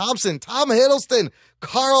 Tessa Thompson, Tom Hiddleston,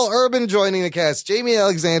 Carl Urban joining the cast, Jamie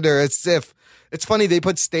Alexander as Sif. It's funny, they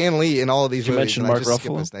put Stan Lee in all of these movies. You mentioned Mark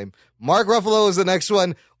Ruffalo? His name. Mark Ruffalo is the next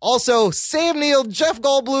one. Also, Sam Neill, Jeff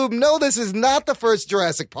Goldblum. No, this is not the first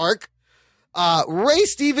Jurassic Park. Ray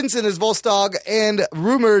Stevenson is Volstagg, and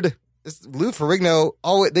rumored Lou Ferrigno.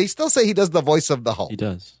 Oh, they still say he does the voice of the Hulk. He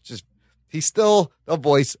does. He's still the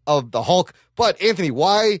voice of the Hulk. But Anthony,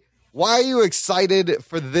 why are you excited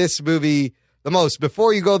for this movie the most?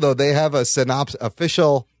 Before you go, though, they have a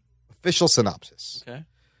official synopsis. Okay.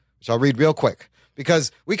 Which I'll read real quick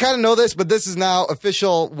because we kind of know this, but this is now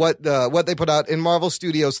official. What they put out in Marvel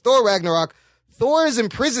Studios: Thor Ragnarok. Thor is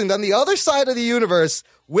imprisoned on the other side of the universe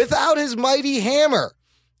without his mighty hammer,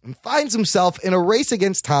 and finds himself in a race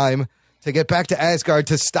against time to get back to Asgard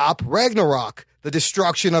to stop Ragnarok, the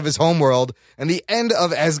destruction of his homeworld, and the end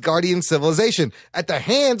of Asgardian civilization at the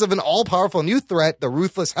hands of an all-powerful new threat, the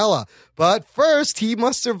ruthless Hela. But first, he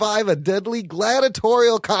must survive a deadly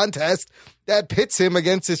gladiatorial contest that pits him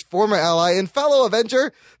against his former ally and fellow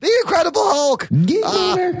Avenger, the Incredible Hulk.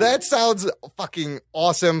 That sounds fucking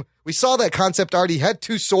awesome. We saw that concept art. He had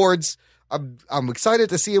 2 swords. I'm excited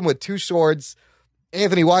to see him with 2 swords.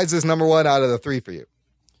 Anthony, why is this number 1 out of the 3 for you?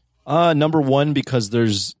 Number 1, because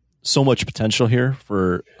there's so much potential here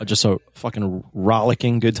for just a fucking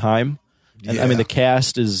rollicking good time. And I mean, the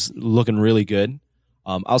cast is looking really good.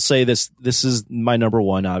 I'll say this is my number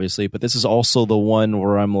 1, obviously, but this is also the one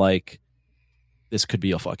where I'm like, this could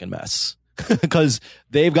be a fucking mess because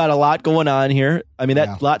they've got a lot going on here. I mean,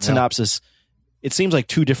 that plot synopsis, it seems like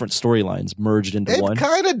 2 different storylines merged into one. It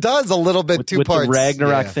kind of does a little bit, 2 parts. With the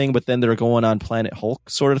Ragnarok thing, but then they're going on Planet Hulk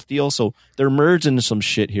sort of deal. So they're merged into some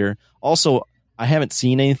shit here. Also, I haven't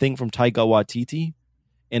seen anything from Taika Waititi,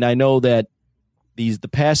 and I know that the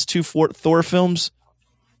past 2 Thor films,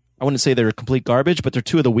 I wouldn't say they're complete garbage, but they're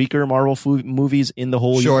 2 of the weaker Marvel movies in the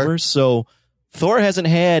whole universe. So Thor hasn't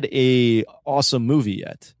had a awesome movie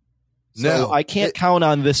yet. So I can't count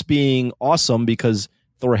on this being awesome because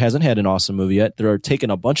Thor hasn't had an awesome movie yet. They're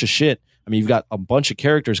taking a bunch of shit I mean, you've got a bunch of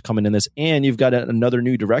characters coming in this, and you've got another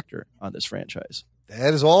new director on this franchise.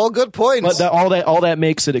 That is all good points. But all that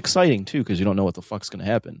makes it exciting too, because you don't know what the fuck's going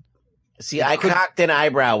to happen. See, I cocked an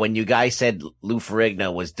eyebrow when you guys said Lou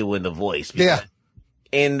Ferrigno was doing the voice. Yeah.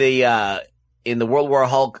 In the World War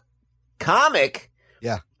Hulk comic,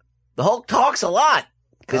 yeah, the Hulk talks a lot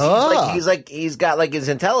because he's got like his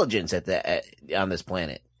intelligence on this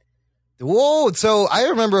planet. Whoa! So I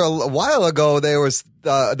remember a while ago there was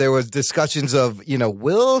discussions of,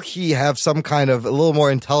 will he have some kind of a little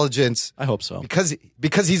more intelligence? I hope so,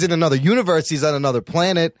 because he's in another universe, he's on another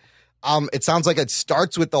planet. It sounds like it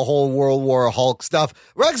starts with the whole World War Hulk stuff.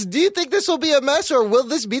 Rex, do you think this will be a mess, or will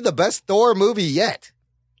this be the best Thor movie yet?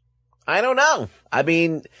 I don't know. I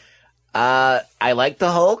mean, I like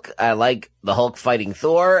the Hulk. I like the Hulk fighting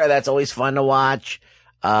Thor. That's always fun to watch.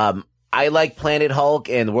 I like Planet Hulk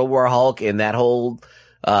and World War Hulk and that whole,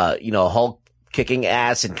 Hulk kicking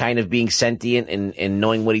ass and kind of being sentient and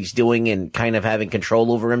knowing what he's doing and kind of having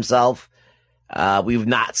control over himself. We've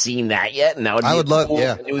not seen that yet, and that would be I would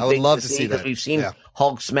love to see that. Because we've seen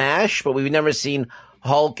Hulk smash, but we've never seen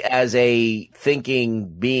Hulk as a thinking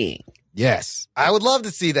being. Yes, I would love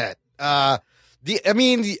to see that.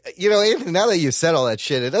 Anthony, now that you said all that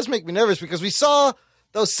shit, it does make me nervous because we saw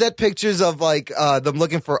those set pictures of them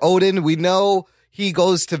looking for Odin. We know he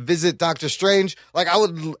goes to visit Doctor Strange.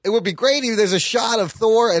 It would be great if there's a shot of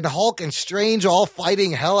Thor and Hulk and Strange all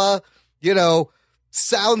fighting Hela.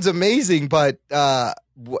 Sounds amazing, but Taika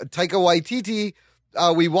Waititi,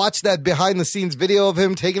 we watched that behind the scenes video of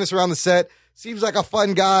him taking us around the set. Seems like a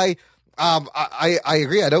fun guy. I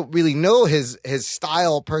agree. I don't really know his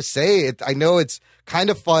style per se. I know it's kind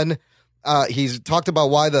of fun. He's talked about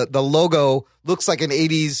why the logo looks like an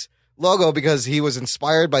 80s logo because he was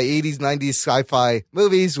inspired by 80s, 90s sci-fi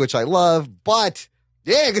movies, which I love. But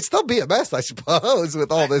yeah, it could still be a mess, I suppose,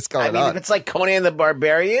 with all this going on. If it's like Conan the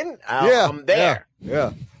Barbarian, I'm there.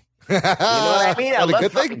 Yeah. You know what I mean? I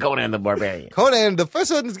love thing. Conan the Barbarian. Conan, the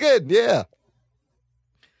first one is good. Yeah.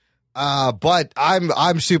 But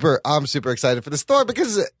I'm super excited for this Thor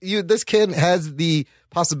because this kid has the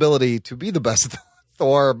possibility to be the best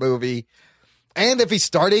Thor movie. And if he's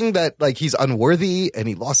starting that, he's unworthy and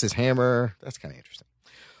he lost his hammer, that's kind of interesting.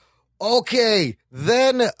 Okay,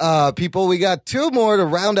 then, people, we got two more to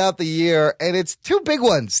round out the year, and it's two big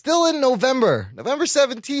ones. Still in November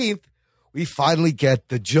 17th, we finally get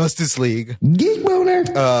the Justice League. Geek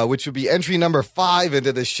Boner. Which would be entry number 5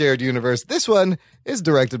 into this shared universe. This one is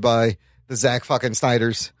directed by the Zack fucking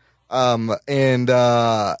Snyders.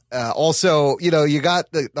 Also, you got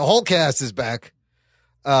the whole cast is back,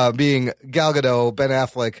 being Gal Gadot, Ben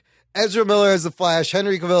Affleck, Ezra Miller as the Flash,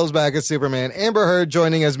 Henry Cavill's back as Superman, Amber Heard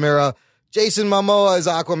joining as Mira, Jason Momoa as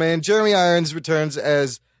Aquaman, Jeremy Irons returns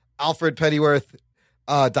as Alfred Pennyworth,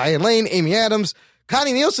 Diane Lane, Amy Adams,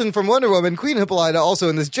 Connie Nielsen from Wonder Woman, Queen Hippolyta also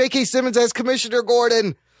in this, J.K. Simmons as Commissioner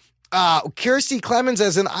Gordon, Kirstie Clemens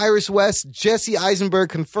as an Iris West, Jesse Eisenberg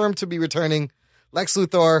confirmed to be returning, Lex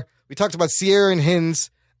Luthor. We talked about Ciaran Hinds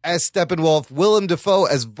as Steppenwolf, Willem Dafoe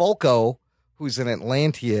as Vulko, who's an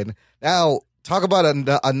Atlantean. Now, talk about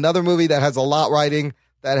another movie that has a lot riding,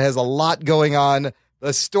 that has a lot going on.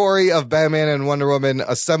 The story of Batman and Wonder Woman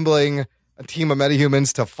assembling a team of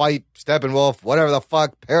metahumans to fight Steppenwolf, whatever the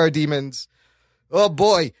fuck, parademons. Oh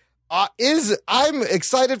boy, I'm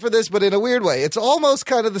excited for this, but in a weird way. It's almost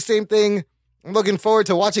kind of the same thing. I'm looking forward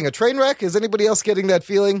to watching a train wreck. Is anybody else getting that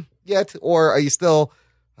feeling yet? Or are you still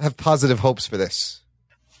have positive hopes for this?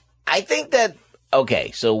 I think that,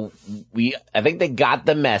 okay, so I think they got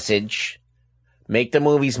the message. Make the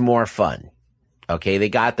movies more fun. Okay, they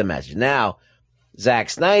got the message. Now, Zack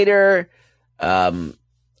Snyder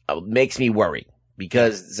makes me worry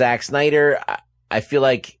because Zack Snyder, I feel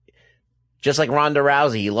like, just like Ronda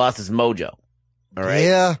Rousey, he lost his mojo. All right?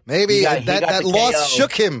 Yeah, maybe that loss KO.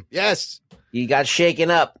 shook him. Yes. He got shaken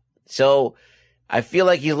up. So I feel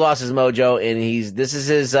like he lost his mojo and this is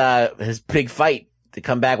his big fight to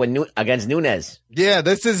come back against Nunes. Yeah,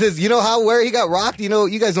 this is his, where he got rocked?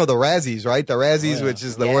 You guys know the Razzies, right? The Razzies, which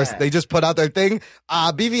is the worst. They just put out their thing.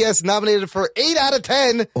 BVS nominated for 8 out of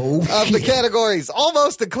 10 of the categories.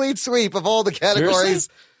 Almost a clean sweep of all the categories.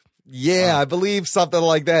 Seriously? Yeah, I believe something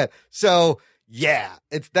like that. So, yeah,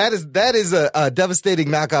 that is a devastating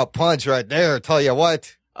knockout punch right there, tell you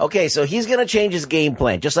what. Okay, so he's going to change his game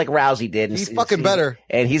plan, just like Rousey did. He's fucking better.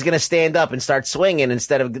 And he's going to stand up and start swinging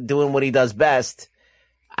instead of doing what he does best.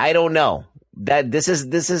 I don't know. This is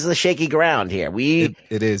the shaky ground here.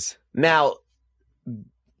 It is. Now,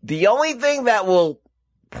 the only thing that will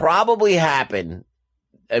probably happen,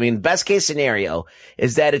 I mean, best case scenario,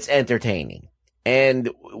 is that it's entertaining. And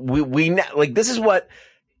we this is what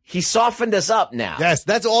he softened us up now. Yes,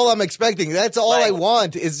 that's all I'm expecting. That's all I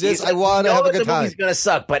want is just I want to have a good time. The movie's gonna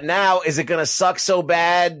suck, but now is it gonna suck so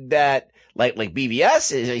bad that like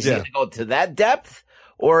BVS is he gonna go to that depth,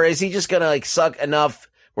 or is he just gonna like suck enough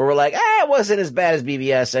where we're like, it wasn't as bad as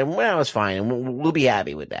BVS, and well, it was fine, and we'll be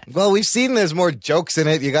happy with that. Well, we've seen there's more jokes in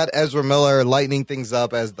it. You got Ezra Miller lightening things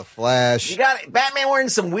up as the Flash. You got Batman wearing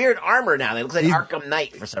some weird armor now. It looks like Arkham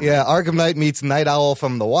Knight for some reason. Yeah, Arkham Knight meets Night Owl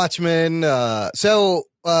from The Watchmen.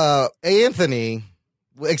 Anthony,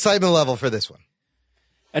 excitement level for this one.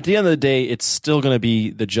 At the end of the day, it's still going to be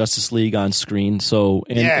the Justice League on screen. So,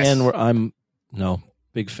 I'm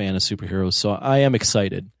big fan of superheroes, so I am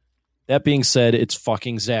excited. That being said, it's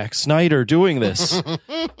fucking Zack Snyder doing this.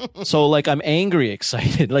 So, like, I'm angry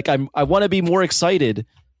excited. Like, I want to be more excited,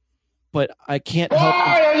 but I can't help.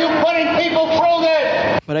 Why are you putting people through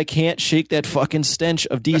this? But I can't shake that fucking stench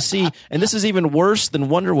of DC. And this is even worse than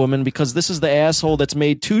Wonder Woman because this is the asshole that's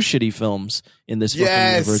made 2 shitty films in this fucking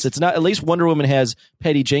universe. It's not, at least Wonder Woman has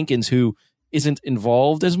Patty Jenkins, who isn't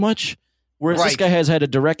involved as much. Whereas this guy has had a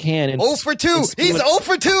direct hand in 0 for 2. He's 0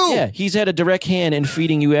 for 2. Yeah, he's had a direct hand in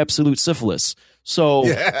feeding you absolute syphilis. So,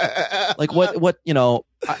 like, what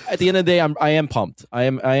at the end of the day, I am pumped. I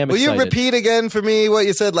am excited. Will you repeat again for me what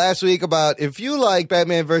you said last week about if you like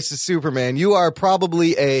Batman versus Superman, you are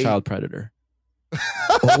probably a child predator.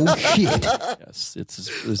 Oh shit! Yes,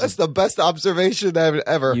 that's the best observation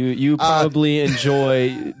ever. You probably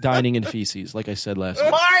enjoy dining in feces, like I said last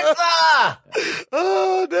week. Martha!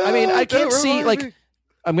 Oh no! I mean, I can't see like.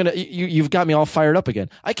 I'm gonna. You've got me all fired up again.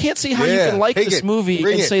 I can't see how you can like this movie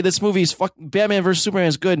and say this movie's Batman vs Superman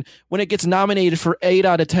is good when it gets nominated for 8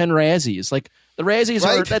 out of 10 Razzies. Like the Razzies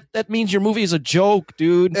are that means your movie is a joke,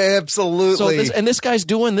 dude. Absolutely. So this guy's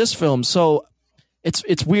doing this film, so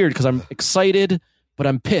it's weird because I'm excited, but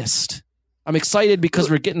I'm pissed. I'm excited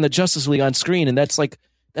because we're getting the Justice League on screen, and that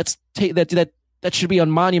should be a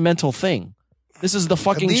monumental thing. This is the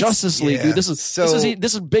fucking Justice League, dude. This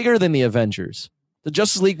is bigger than the Avengers. The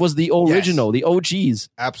Justice League was the original, the OGs.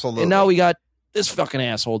 Absolutely. And now we got this fucking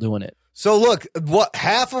asshole doing it. So look,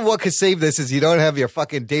 half of what could save this is you don't have your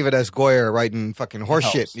fucking David S. Goyer writing fucking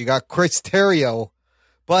horseshit. You got Chris Terrio,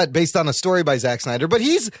 but based on a story by Zack Snyder. But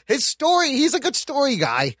he's a good story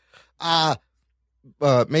guy.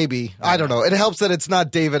 Maybe. I don't know. It helps that it's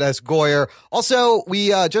not David S. Goyer. Also, we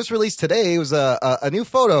just released today, it was a new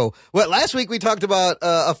photo. Well, last week we talked about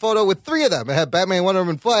a photo with 3 of them. It had Batman, Wonder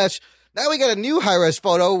Woman, Flash. Now we got a new high-res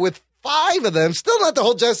photo with 5 of them. Still not the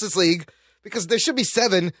whole Justice League because there should be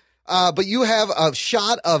 7. But you have a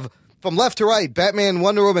shot of, from left to right, Batman,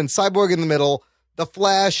 Wonder Woman, Cyborg in the middle, the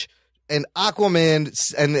Flash, and Aquaman,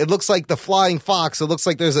 and it looks like the Flying Fox. It looks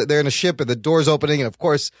like they're in a ship and the door's opening, and of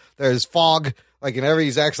course there's fog, like in every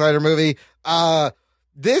Zack Snyder movie.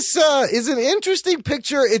 This is an interesting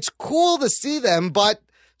picture. It's cool to see them, but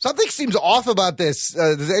something seems off about this.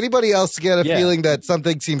 Does anybody else get a feeling that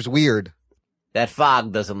something seems weird? That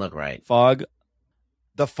fog doesn't look right. Fog.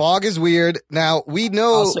 The fog is weird. Now, we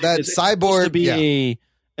know that Cyborg...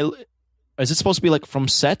 Is it supposed to be like from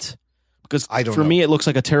set? Because for know. me, it looks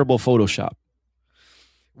like a terrible Photoshop.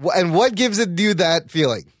 And what gives you that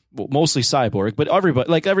feeling? Well, mostly Cyborg, but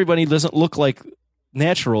everybody doesn't look like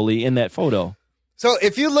naturally in that photo. So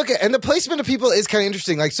if you look at, and the placement of people is kind of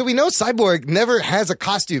interesting. Like, so we know Cyborg never has a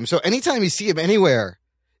costume. So anytime you see him anywhere,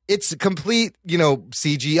 it's complete,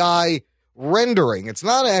 CGI rendering. It's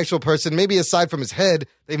not an actual person. Maybe aside from his head,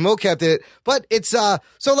 they mocapped it. But it's,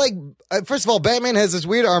 first of all, Batman has this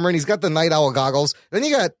weird armor and he's got the Night Owl goggles. Then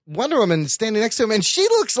you got Wonder Woman standing next to him and she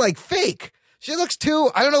looks like fake. She looks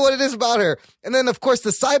I don't know what it is about her. And then, of course,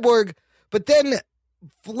 the Cyborg. But then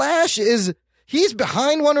Flash he's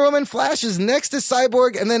behind Wonder Woman. Flash is next to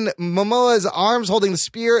Cyborg. And then Momoa's arms holding the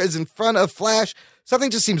spear is in front of Flash. Something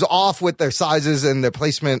just seems off with their sizes and their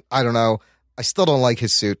placement. I don't know. I still don't like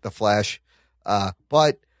his suit, the Flash.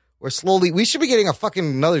 But we should be getting a fucking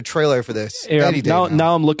another trailer for this.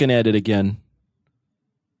 Now I'm looking at it again.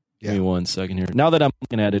 Give me 1 second here. Now that I'm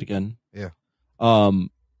looking at it again. Yeah.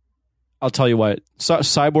 I'll tell you what.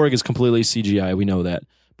 Cyborg is completely CGI. We know that.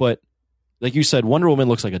 But like you said, Wonder Woman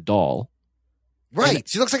looks like a doll. Right.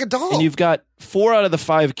 She looks like a doll. And you've got 4 out of the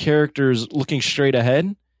 5 characters looking straight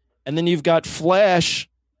ahead. And then you've got Flash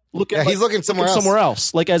he's looking somewhere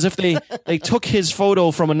else. Like as if they took his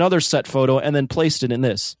photo from another set photo and then placed it in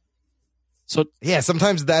this. So yeah,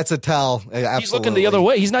 sometimes that's a tell. Absolutely. He's looking the other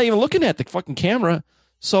way. He's not even looking at the fucking camera.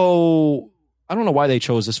 So I don't know why they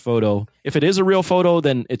chose this photo. If it is a real photo,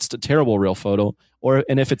 then it's a terrible real photo.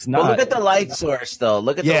 And if it's not, look at the light source, though.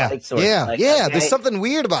 Look at the light source. Yeah. There's something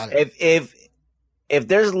weird about it. If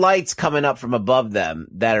there's lights coming up from above them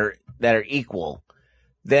that are equal,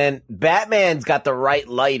 then Batman's got the right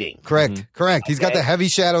lighting. Correct. He's got the heavy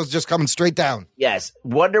shadows just coming straight down. Yes.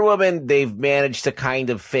 Wonder Woman, they've managed to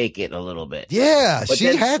kind of fake it a little bit. Yeah, but she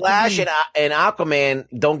then had Flash to be... and Aquaman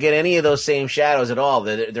don't get any of those same shadows at all.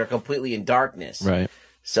 They're completely in darkness. Right.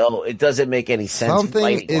 So it doesn't make any sense.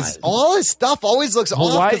 Something is all his stuff always looks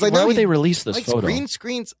off. Why would they release this photo? Green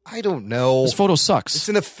screens. I don't know. This photo sucks. It's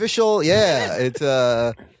an official. Yeah. It's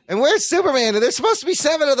And where's Superman? And there's supposed to be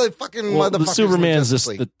 7 of the fucking motherfuckers. The Superman's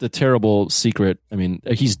the terrible secret. I mean,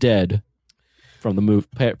 he's dead from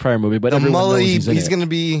the prior movie, but everyone knows he's going to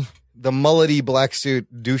be the mullety black suit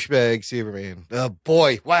douchebag Superman. Oh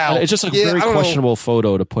boy, wow! It's just a very questionable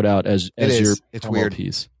photo to put out as your weird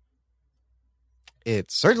piece.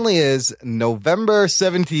 It certainly is. November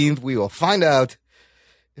 17th, we will find out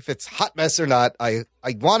if it's hot mess or not. I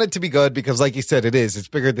want it to be good because, like you said, it is. It's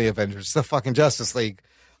bigger than the Avengers. It's the fucking Justice League.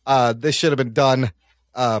 This should have been done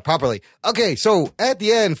properly. Okay, so at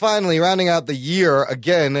the end, finally rounding out the year,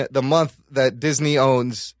 again, the month that Disney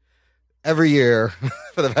owns every year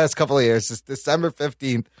for the past couple of years, is December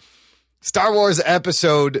 15th, Star Wars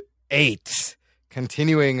Episode 8,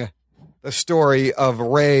 continuing the story of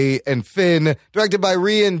Rey and Finn, directed by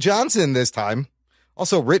Rian Johnson this time.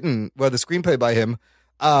 Also written, the screenplay by him.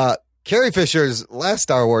 Carrie Fisher's last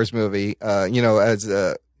Star Wars movie, as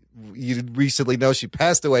you recently know, she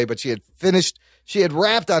passed away, but she had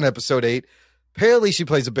wrapped on Episode 8. Apparently she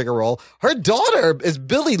plays a bigger role. Her daughter is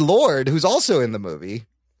Billie Lourd, who's also in the movie,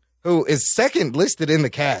 who is second listed in the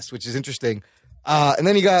cast, which is interesting. And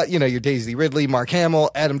then you got, your Daisy Ridley, Mark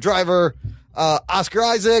Hamill, Adam Driver, Oscar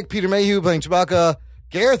Isaac, Peter Mayhew playing Chewbacca,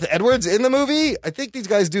 Gareth Edwards in the movie. I think these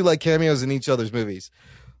guys do like cameos in each other's movies.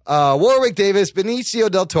 Warwick Davis,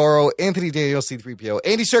 Benicio del Toro, Anthony Daniels, C-3PO,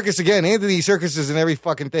 Andy Serkis again. Anthony Serkis is in every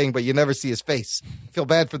fucking thing, but you never see his face. I feel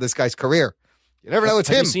bad for this guy's career. You never know it's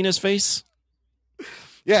him. Have you seen his face?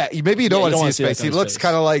 Yeah, maybe you don't want to see his face. He looks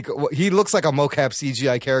kind of like a mocap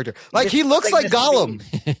CGI character. Like he looks like Gollum.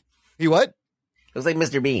 He what? Looks like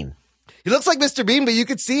Mr. Bean. He looks like Mr. Bean, but you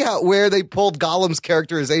could see where they pulled Gollum's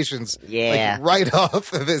characterizations right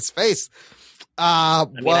off of his face.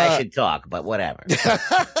 I should talk, but whatever.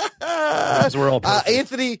 We're all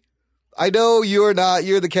Anthony, I know you're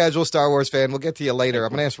the casual Star Wars fan. We'll get to you later. I'm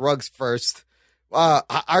going to ask Ruggs first.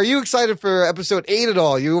 Are you excited for Episode 8 at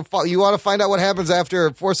all? You want to find out what happens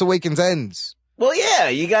after Force Awakens ends? Well, yeah,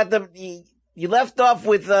 you got you left off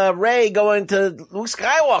with Rey going to Luke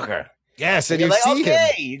Skywalker. Yes, and you're like, see him.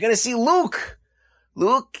 You're gonna see Luke,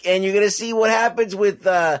 and you're gonna see what happens with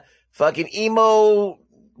fucking emo,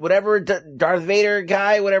 whatever Darth Vader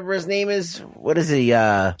guy, whatever his name is. What is he?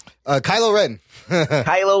 Kylo Ren.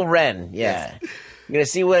 Kylo Ren. Yeah. Yes. You're gonna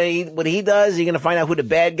see what he does. You're gonna find out who the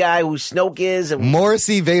bad guy, who Snoke is, and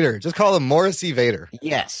Morrissey Vader. Just call him Morrissey Vader.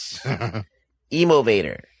 Yes. Emo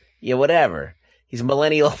Vader. Yeah, whatever. He's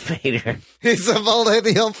Millennial Vader. He's a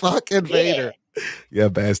millennial fucking Vader. Yeah,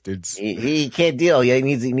 bastards. He can't deal. Yeah, he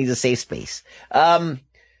needs a safe space. I'm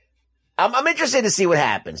interested to see what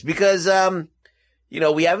happens because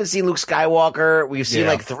we haven't seen Luke Skywalker. We've seen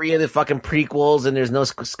like 3 of the fucking prequels, and there's no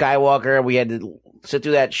Skywalker. We had to sit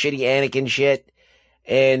through that shitty Anakin shit,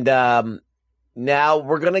 and now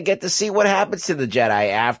we're gonna get to see what happens to the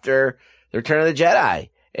Jedi after the Return of the Jedi,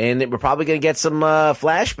 and we're probably gonna get some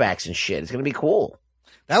flashbacks and shit. It's gonna be cool.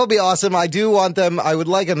 That would be awesome. I do want them. I would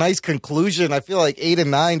like a nice conclusion. I feel like 8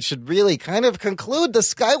 and 9 should really kind of conclude the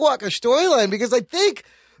Skywalker storyline because I think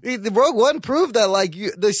the Rogue One proved that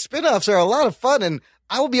the spin-offs are a lot of fun, and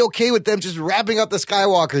I would be okay with them just wrapping up the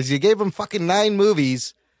Skywalkers. You gave them fucking 9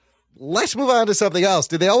 movies. Let's move on to something else.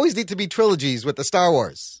 Do they always need to be trilogies with the Star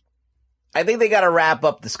Wars? I think they got to wrap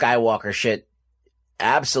up the Skywalker shit.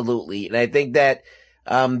 Absolutely. And I think that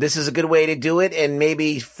this is a good way to do it and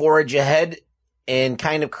maybe forge ahead and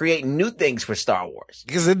kind of create new things for Star Wars.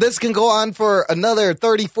 Because this can go on for another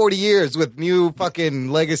 30, 40 years with new fucking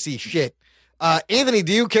legacy shit. Anthony,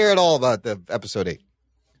 do you care at all about the Episode 8?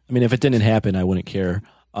 I mean, if it didn't happen, I wouldn't care.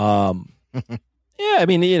 Yeah, I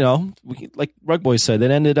mean, like Rug Boy said,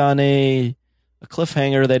 it ended on a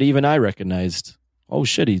cliffhanger that even I recognized. Oh,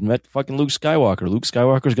 shit, he met fucking Luke Skywalker. Luke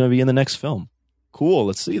Skywalker's going to be in the next film. Cool,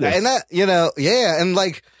 let's see this. And that, and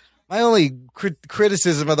my only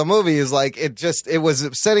criticism of the movie is it was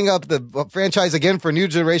setting up the franchise again for a new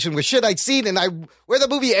generation with shit I'd seen, and where the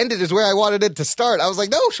movie ended is where I wanted it to start. I was like,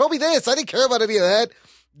 no, show me this. I didn't care about any of that.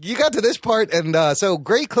 You got to this part, and so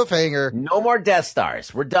great cliffhanger. No more Death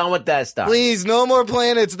Stars. We're done with Death Stars. Please, no more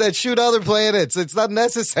planets that shoot other planets. It's not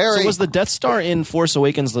necessary. So was the Death Star in Force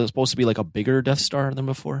Awakens supposed to be like a bigger Death Star than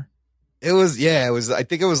before? It was, I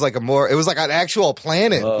think it was it was like an actual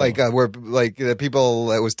planet, where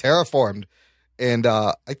people, it was terraformed. and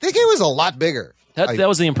I think it was a lot bigger. That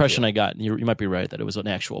was the impression I got. You might be right that it was an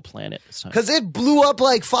actual planet this time. Because it blew up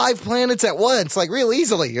like 5 planets at once, like real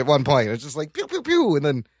easily at one point. It was just like pew, pew, pew, and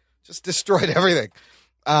then just destroyed everything.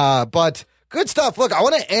 But good stuff. Look, I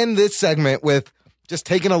want to end this segment with just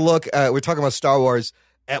taking a look. We're talking about Star Wars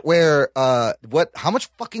at where, how much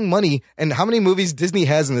fucking money and how many movies Disney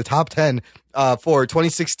has in the top 10 for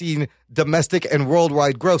 2016 domestic and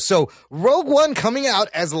worldwide gross. So Rogue One coming out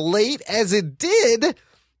as late as it did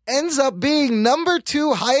ends up being number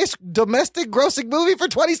 2 highest domestic grossing movie for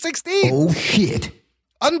 2016. Oh, shit.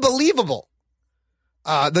 Unbelievable.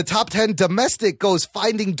 The top 10 domestic goes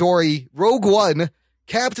Finding Dory, Rogue One,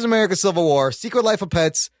 Captain America Civil War, Secret Life of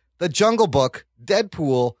Pets, The Jungle Book,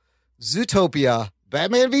 Deadpool, Zootopia,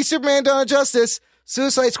 Batman v Superman Dawn of Justice,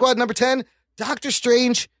 Suicide Squad number 10, Doctor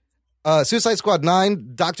Strange, Suicide Squad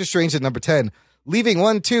 9, Doctor Strange at number 10, leaving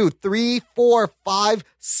 1, 2, 3, 4, 5,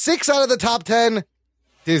 6 out of the top 10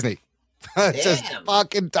 Disney. Just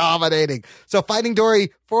fucking dominating. So Finding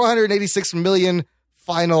Dory, 486 million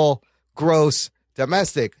final gross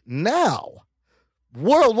domestic. Now,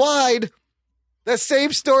 worldwide, the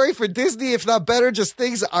same story for Disney, if not better, just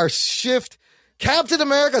things are shift. Captain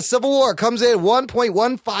America Civil War comes in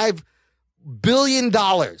 $1.15 billion.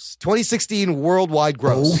 2016 worldwide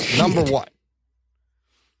gross. Number 1.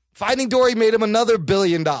 Finding Dory made him another $1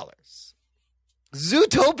 billion.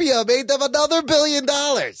 Zootopia made them another $1 billion.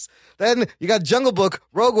 Then you got Jungle Book,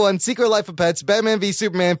 Rogue One, Secret Life of Pets, Batman v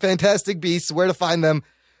Superman, Fantastic Beasts, Where to Find Them.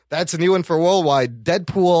 That's a new one for worldwide.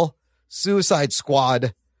 Deadpool, Suicide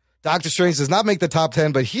Squad. Doctor Strange does not make the top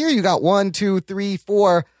 10, but here you got 1, 2, 3,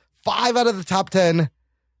 4, 5 out of the top 10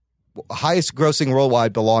 highest grossing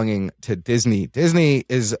worldwide belonging to Disney. Disney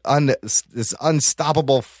is this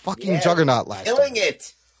unstoppable fucking juggernaut last year. Killing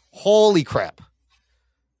it. Holy crap.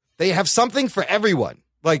 They have something for everyone.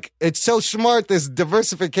 Like, it's so smart, this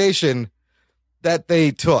diversification that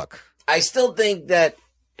they took. I still think that,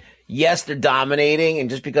 yes, they're dominating, and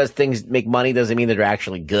just because things make money doesn't mean that they're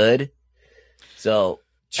actually good. So,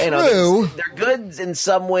 true. They're good in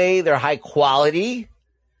some way. They're high quality,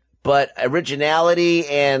 but originality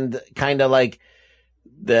and kind of like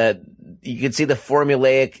you can see the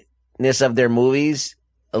formulaicness of their movies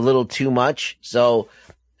a little too much. So,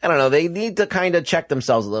 I don't know. They need to kind of check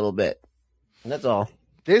themselves a little bit. And that's all.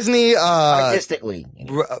 Disney, artistically.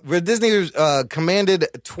 Disney commanded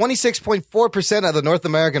 26.4% of the North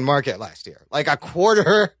American market last year. Like a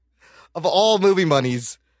quarter of all movie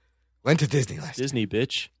monies went to Disney last year. Disney,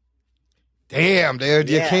 bitch. Damn,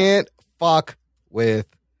 dude. You can't fuck with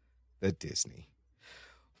the Disney.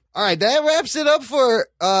 All right, that wraps it up for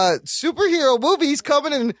superhero movies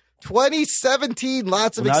coming in 2017.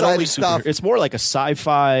 Lots of exciting stuff. It's more like a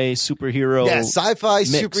sci-fi superhero. Yeah, sci-fi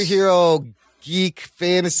mix. Superhero geek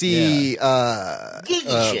fantasy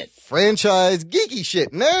geeky shit. Franchise geeky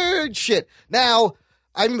shit, nerd shit. Now,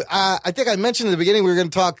 I think I mentioned in the beginning we were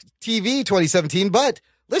going to talk TV 2017, but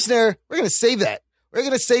listener, we're going to save that. We're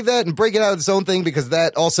going to save that and break it out of its own thing because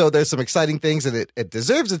that also there's some exciting things and it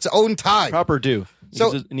deserves its own time. Proper due.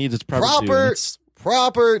 So it needs its proper due. It's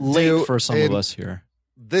proper late due for some of us here.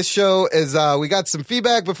 This show is, we got some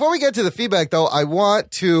feedback. Before we get to the feedback, though, I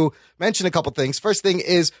want to mention a couple things. First thing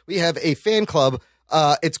is we have a fan club.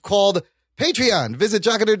 It's called Patreon. Visit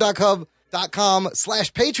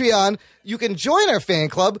jockandnerd.com/Patreon. You can join our fan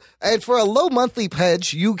club, and for a low monthly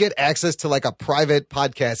pledge, you get access to like a private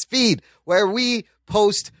podcast feed where we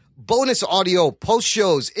post bonus audio, post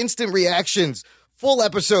shows, instant reactions, full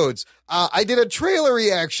episodes. I did a trailer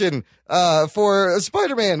reaction for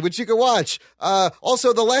Spider-Man, which you can watch.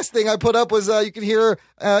 Also, the last thing I put up was you can hear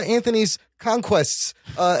Anthony's conquests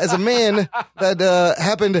as a man that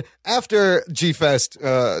happened after G-Fest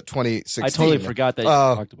 2016. I totally forgot that you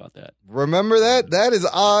talked about that. Remember that? That is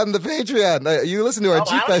on the Patreon. You listen to our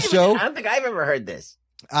G-Fest show. I don't think I've ever heard this.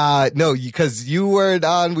 No, because you weren't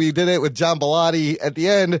on. We did it with John Bellotti at the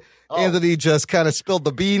end. Anthony just kind of spilled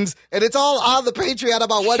the beans, and it's all on the Patreon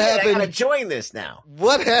about what happened. I gotta join this now.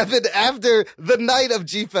 What happened after the night of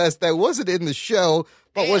G-Fest that wasn't in the show,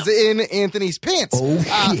 but was in Anthony's pants. Oh,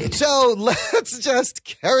 shit. So let's just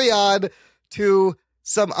carry on to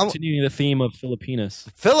some... Continuing the theme of Filipinas.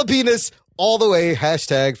 Filipinas all the way,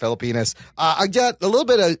 hashtag Filipinas. I got a little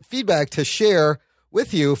bit of feedback to share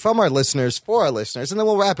with you from our listeners, for our listeners, and then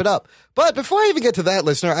we'll wrap it up. But before I even get to that,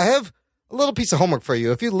 listener, I have a little piece of homework for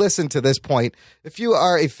you. If you listen to this point, if you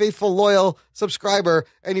are a faithful, loyal subscriber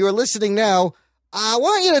and you are listening now, I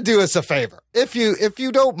want you to do us a favor. If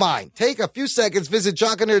you don't mind, take a few seconds, visit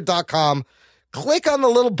jockandnerd.com, click on the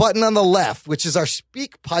little button on the left, which is our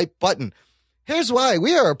speak pipe button. Here's why.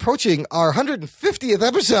 We are approaching our 150th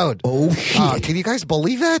episode. Oh, shit. Can you guys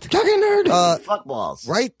believe that? Talking nerd. Fuck balls.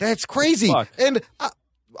 Right? That's crazy. Fuck. And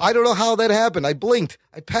I don't know how that happened. I blinked.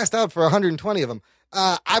 I passed out for 120 of them.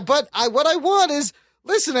 What I want is,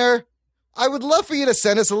 listener, I would love for you to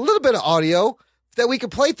send us a little bit of audio that we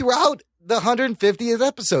could play throughout the 150th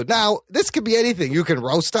episode. Now, this could be anything. You can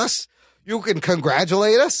roast us. You can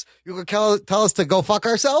congratulate us. You can tell us to go fuck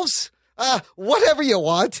ourselves. Whatever you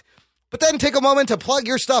want. But then take a moment to plug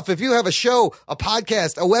your stuff. If you have a show, a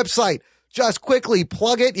podcast, a website, just quickly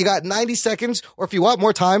plug it. You got 90 seconds. Or if you want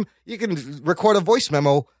more time, you can record a voice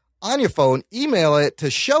memo on your phone. Email it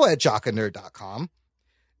to show@jockandnerd.com.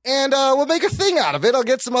 And we'll make a thing out of it. I'll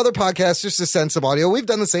get some other podcasters to send some audio. We've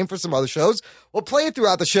done the same for some other shows. We'll play it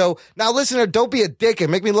throughout the show. Now, listener, don't be a dick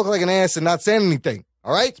and make me look like an ass and not saying anything.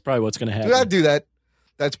 All right? That's probably what's going to happen. Do not do that.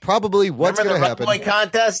 That's probably what's going to happen. Remember the Boy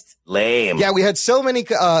contest? Lame. Yeah, we had so many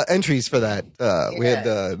entries for that. We had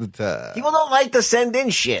people don't like to send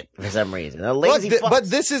in shit for some reason. They're lazy fucks. But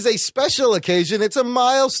this is a special occasion. It's a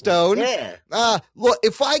milestone. Yeah. Look,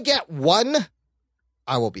 if I get one,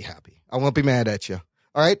 I will be happy. I won't be mad at you.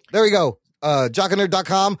 All right, there we go.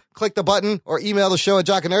 Jockandnerd.com. Click the button or email the show at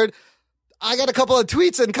jockandnerd. I got a couple of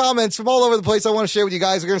tweets and comments from all over the place I want to share with you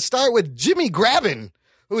guys. We're going to start with Jimmy Grabbin,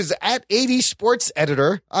 who's at 80 Sports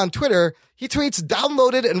Editor on Twitter. He tweets,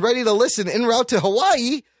 downloaded and ready to listen en route to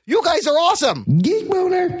Hawaii. You guys are awesome. Geek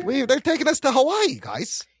boner. They're taking us to Hawaii,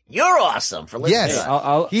 guys. You're awesome for listening. Yes,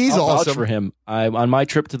 He's I'll vouch awesome for him. On my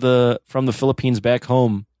trip from the Philippines back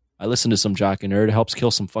home, I listened to some Jock and Nerd. It helps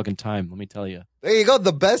kill some fucking time, let me tell you. There you go.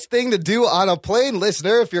 The best thing to do on a plane,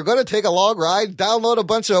 listener, if you're going to take a long ride, download a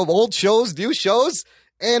bunch of old shows, new shows,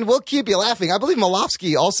 and we'll keep you laughing. I believe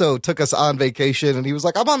Malofsky also took us on vacation, and he was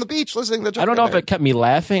like, I'm on the beach listening to Jock. I don't know if it kept me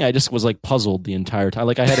laughing. I just was like puzzled the entire time.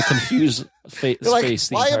 Like I had a confused face.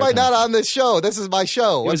 Why am I not on this show? This is my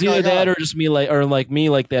show. It was either that or just me like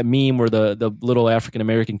that meme where the little African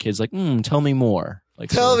American kid's like, tell me more. Like,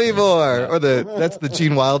 tell me more. Yeah. Or that's the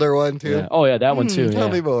Gene Wilder one too. Yeah. Oh yeah, that one too. Tell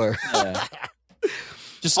me more. Yeah.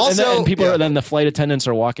 Just also, and people then the flight attendants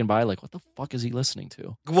are walking by like, what the fuck is he listening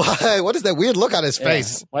to? Why? What is that weird look on his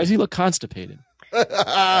face? Why does he look constipated?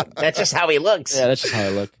 That's just how he looks. Yeah, that's just how I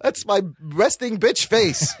look. That's my resting bitch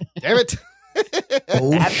face. Damn it.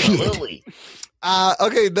 Oh, absolutely.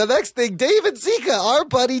 Okay, the next thing, David Zika, our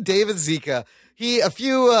buddy David Zika. He, a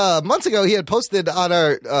few months ago, he had posted on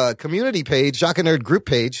our community page, Jock and Nerd group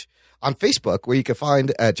page on Facebook, where you can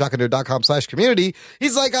find at jockandnerd.com/community.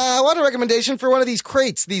 He's like, I want a recommendation for one of these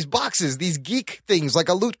crates, these boxes, these geek things, like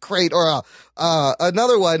a loot crate or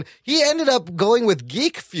another one. He ended up going with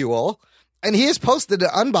Geek Fuel, and he has posted an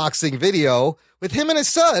unboxing video with him and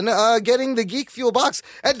his son getting the Geek Fuel box.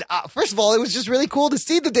 And first of all, it was just really cool to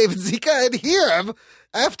see the David Zika and hear him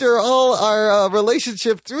after all our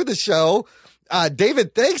relationship through the show.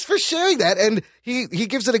 David, thanks for sharing that. And he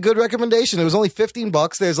gives it a good recommendation. It was only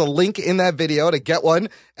 $15. There's a link in that video to get one.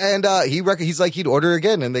 And he's like, he'd order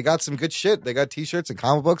again. And they got some good shit. They got t-shirts and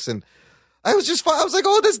comic books. And I was just fine. I was like,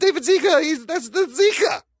 oh, that's David Zika. That's the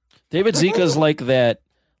Zika. David Zika's like that,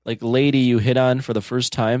 like lady you hit on for the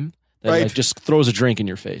first time that like just throws a drink in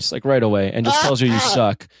your face, like right away, and just tells you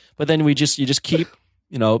suck. But then you just keep,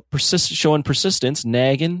 showing persistence,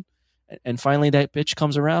 nagging, and finally that bitch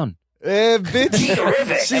comes around. Bitch.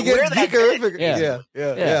 She gets geekerific.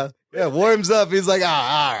 Yeah. Warms up. He's like,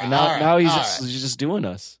 now he's just doing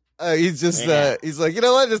us. He's like, you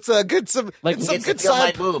know what? It's a good some good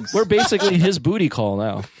side boobs. We're basically his booty call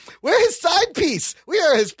now. We're his side piece. We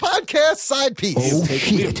are his podcast side piece.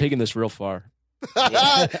 We have taken this real far.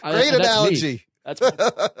 Great analogy.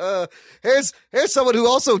 Here's someone who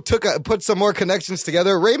also put some more connections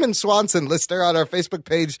together. Raymond Swanson, listener on our Facebook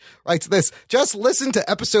page, writes this: just listen to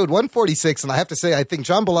episode 146, and I have to say, I think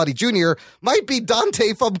John Bellotti Jr. might be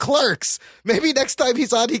Dante from Clerks. Maybe next time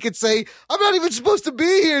he's on, he could say, I'm not even supposed to be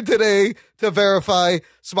here today, to verify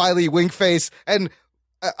smiley wink face. And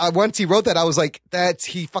once he wrote that, I was like,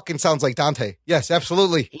 he fucking sounds like Dante. Yes,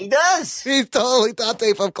 absolutely. He does. He's totally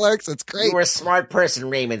Dante from Clerks. It's great. You're a smart person,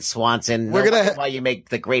 Raymond Swanson. Why you make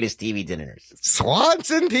the greatest TV dinners.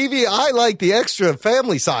 Swanson TV. I like the extra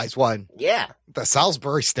family size one. Yeah. The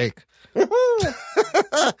Salisbury steak. We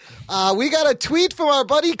got a tweet from our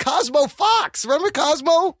buddy Cosmo Fox. Remember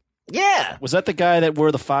Cosmo? Yeah. Was that the guy that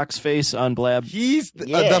wore the fox face on Blab? He's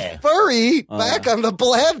the furry back on the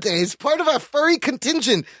Blab days, part of our furry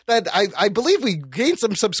contingent that I believe we gained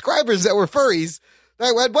some subscribers that were furries.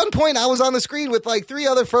 At one point, I was on the screen with like 3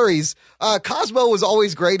 other furries. Cosmo was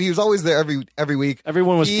always great. He was always there every week.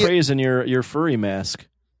 Everyone was praising your furry mask.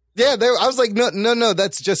 Yeah, I was like, no,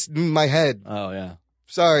 that's just my head. Oh, yeah.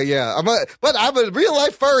 Sorry, yeah. But I'm a real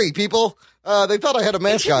life furry, people. They thought I had a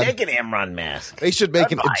mask on. They should make an Imran mask. They should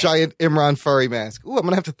make a giant Imran furry mask. Ooh, I'm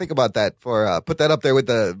gonna have to think about that for put that up there with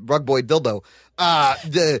the rug boy dildo.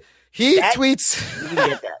 He tweets. You can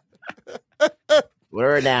get that.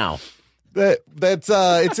 Where now?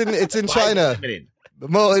 It's in China. The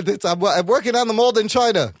mold. I'm working on the mold in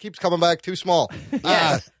China. Keeps coming back too small.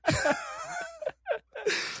 Yes.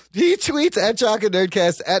 He tweets at Jock and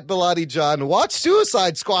Nerdcast at Bilotti John. Watched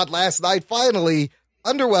Suicide Squad last night. Finally,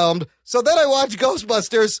 underwhelmed. So then I watched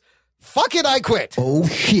Ghostbusters. Fuck it, I quit. Oh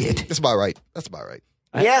shit! That's about right. That's about right.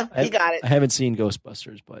 Yeah, you got it. I haven't seen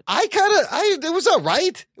Ghostbusters, but it was all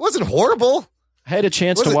right. It wasn't horrible. I had a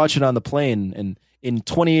chance to watch it on the plane, and in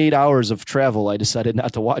 28 hours of travel, I decided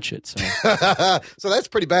not to watch it. So, so that's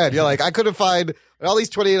pretty bad. You're like, I couldn't find all these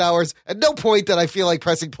 28 hours. At no point did I feel like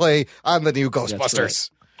pressing play on the new Ghostbusters.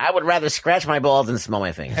 I would rather scratch my balls than smell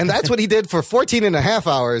my fingers. And that's what he did for 14 and a half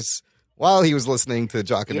hours while he was listening to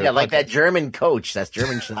Jock and Nerd. Yeah, like that German coach. That's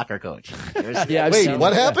German soccer coach. Yeah, wait,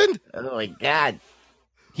 what happened? Oh my god.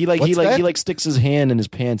 He sticks his hand in his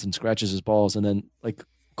pants and scratches his balls, and then like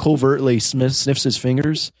covertly sniffs his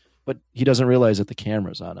fingers, but he doesn't realize that the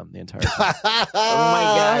camera's on him the entire time. Oh my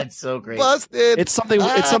god, it's so great. Busted. It's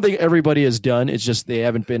something everybody has done. It's just they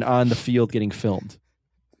haven't been on the field getting filmed.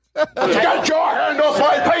 Get your hand off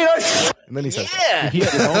my penis! And then he says, He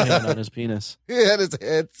had his own hand on his penis. He had his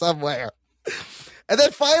head somewhere. And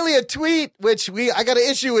then finally a tweet, which I got an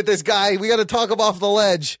issue with this guy. We got to talk him off the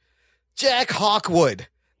ledge. Jack Hawkwood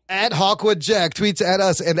at Hawkwood Jack tweets at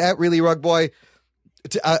us and at Really Rug Boy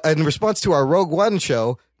in response to our Rogue One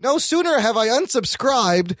show. No sooner have I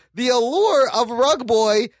unsubscribed, the allure of Rug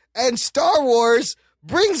Boy and Star Wars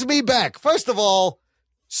brings me back. First of all,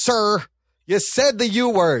 sir, you said the U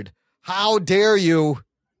word. How dare you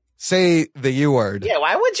say the U word? Yeah,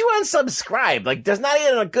 why would you unsubscribe? Like, there's not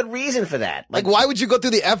even a good reason for that. Like why would you go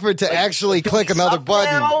through the effort to actually click another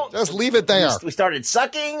button? Now? Just leave it there. We started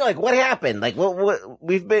sucking? Like, what happened? Like,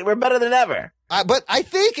 we're better than ever. But I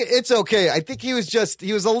think it's okay. I think he was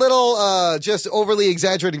a little just overly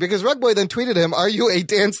exaggerating because Rugboy then tweeted him, "Are you a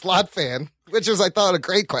Dan Slott fan?" Which was, I thought, a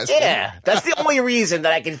great question. Yeah, that's the only reason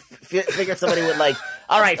that I can figure somebody would like,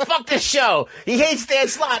 all right, fuck this show. He hates Dan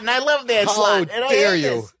Slott, and I love Dan Slott. How dare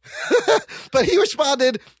you? But he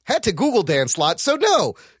responded, had to Google Dan Slott. So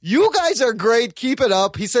no, you guys are great. Keep it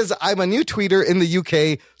up. He says, I'm a new tweeter in the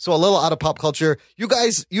UK, so a little out of pop culture. You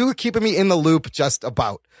guys, you're keeping me in the loop just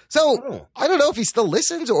about. So I don't know if he still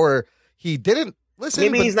listens or he didn't listen.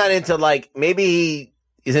 Maybe he's not into maybe he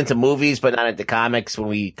is into movies, but not into comics when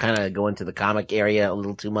we kind of go into the comic area a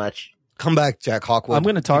little too much. Come back, Jack Hawkwood. I'm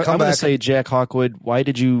going to say, Jack Hawkwood, why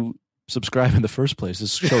did you subscribe in the first place?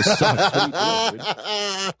 This show sucks.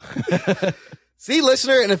 See,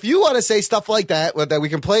 listener, and if you want to say stuff like that we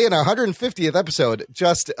can play in our 150th episode,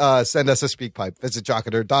 just send us a speak pipe. Visit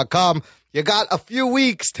jockandnerd.com. You got a few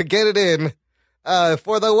weeks to get it in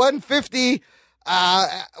for the 150.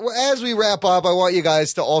 As we wrap up, I want you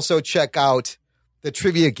guys to also check out the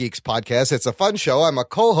Trivia Geeks podcast. It's a fun show. I'm a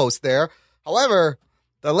co-host there. However,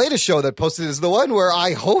 the latest show that posted is the one where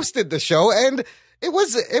I hosted the show, and it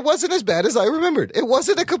wasn't as bad as I remembered. It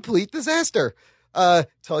wasn't a complete disaster.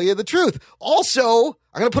 Tell you the truth. Also,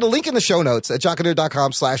 I'm going to put a link in the show notes at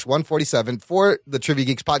jockandnerd.com/147 for the Trivia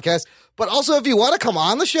Geeks podcast. But also, if you want to come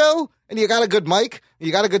on the show and you got a good mic,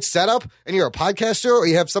 you got a good setup, and you're a podcaster or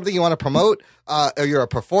you have something you want to promote, or you're a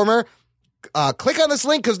performer, click on this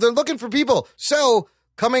link because they're looking for people. So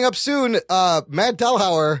coming up soon, Matt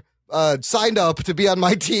Delhauer signed up to be on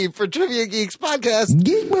my team for Trivia Geeks podcast.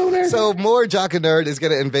 Geek boner. So more Jock and Nerd is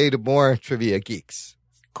going to invade more Trivia Geeks.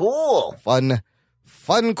 Cool.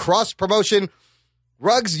 Fun cross promotion.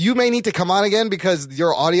 Ruggs, you may need to come on again because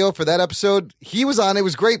your audio for that episode, he was on. It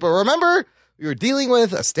was great. But remember, we were dealing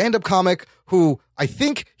with a stand-up comic who I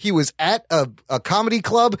think he was at a comedy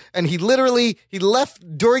club and he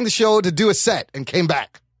left during the show to do a set and came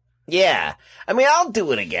back. Yeah. I mean, I'll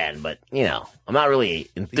do it again, but, I'm not really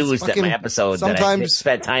enthused that my episode that I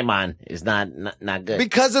spent time on is not good.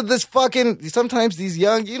 Because of this sometimes these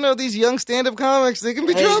young stand-up comics, they can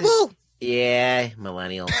be trouble. Yeah,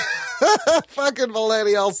 millennials. Fucking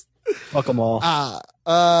millennials. Fuck them all.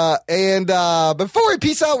 And before we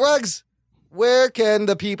peace out, Ruggs, where can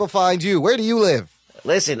the people find you? Where do you live?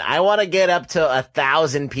 Listen, I want to get up to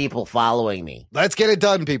 1,000 people following me. Let's get it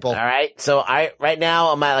done, people. All right. So right now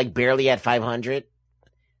I'm at barely at 500.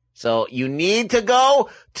 So you need to go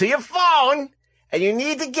to your phone and you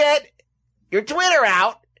need to get your Twitter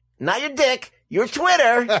out, not your dick, your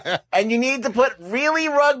Twitter, and you need to put Really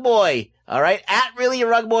Rug Boy. All right. At Really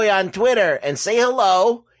Rug Boy on Twitter and say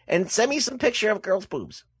hello and send me some picture of girls'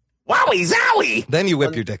 boobs. Wowie zowie! Then you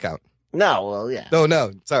whip your dick out. No, well, yeah.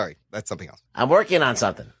 No, sorry. That's something else. I'm working on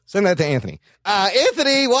something. Send that to Anthony.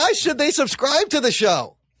 Anthony, why should they subscribe to the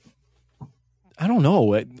show? I don't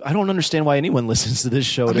know. I don't understand why anyone listens to this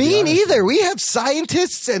show. Me neither. We have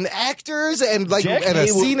scientists and actors and like Jack and a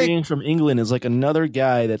scenic being from England is like another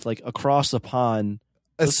guy that's like across the pond.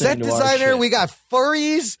 A set designer. We got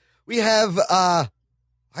furries. We have I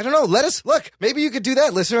don't know. Maybe you could do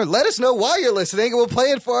that, listener. Let us know why you're listening, and we'll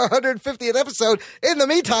play it for our 150th episode. In the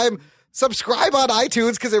meantime, subscribe on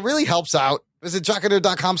iTunes because it really helps out. Visit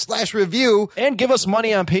jockandnerd.com/review. And give us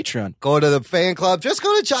money on Patreon. Go to the fan club. Just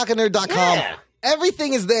go to jockandnerd.com. Yeah.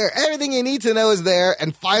 Everything is there. Everything you need to know is there.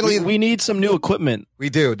 And finally, we need some new equipment. We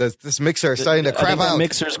do. This mixer is starting to crap out. The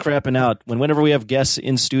mixer's crapping out. Whenever we have guests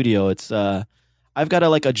in studio, it's I've got to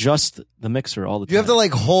like adjust the mixer all the time. You have to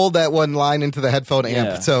like hold that one line into the headphone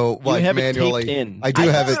amp. So like have manually. it taped in. I do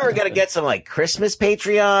have it. We were gonna get some like Christmas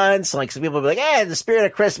Patreons. Like some people will be like, "Hey, in the spirit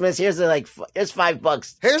of Christmas, here's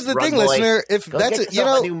 $5." Here's the thing, boy. listener. If Go that's get it,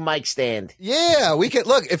 a new mic stand. Yeah, we can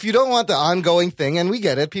look. If you don't want the ongoing thing, and we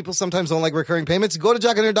get it, people sometimes don't like recurring payments. Go to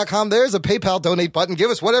jockandnerd.com. There's a PayPal donate button.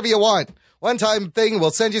 Give us whatever you want. One-time thing.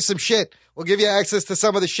 We'll send you some shit. We'll give you access to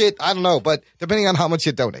some of the shit. I don't know, but depending on how much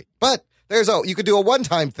you donate. But you could do a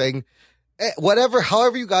one-time thing.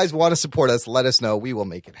 However you guys want to support us, let us know. We will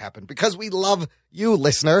make it happen because we love you,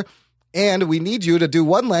 listener. And we need you to do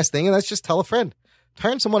one last thing, and that's just tell a friend.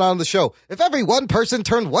 Turn someone on the show. If every one person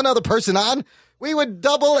turned one other person on, we would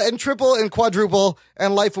double and triple and quadruple,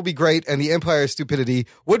 and life will be great, and the empire of stupidity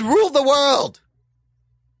would rule the world.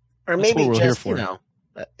 Or maybe just,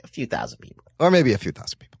 a few thousand people. Or maybe a few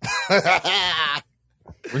thousand people.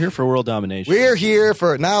 We're here for world domination. We're here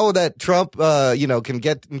for now that Trump, can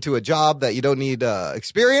get into a job that you don't need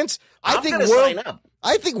experience. I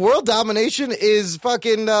think world domination is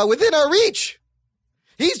fucking within our reach.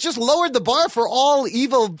 He's just lowered the bar for all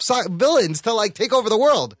evil villains to like take over the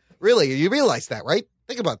world. Really, you realize that, right?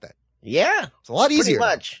 Think about that. Yeah, it's a lot easier.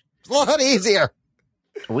 Pretty much. It's a lot easier.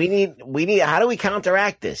 We need. How do we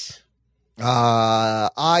counteract this?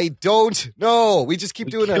 I don't know. We just keep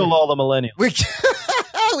doing it. Kill all the millennials.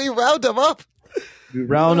 We round them up. We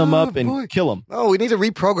round them up and kill them. Oh, we need to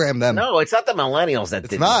reprogram them. No, it's not the millennials that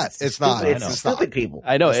did this. It's not. It's the stupid people.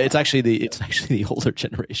 I know. It's actually the older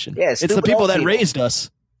generation. Yeah, it's the people that raised us.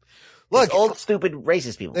 Look, it's old, stupid,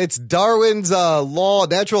 racist people. It's Darwin's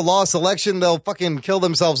natural law selection. They'll fucking kill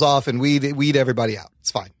themselves off and weed everybody out.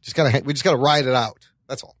 It's fine. We just gotta ride it out.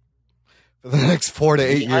 That's all. For the next 4 to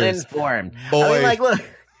 8 years. Uninformed. Boy. I mean, like, look.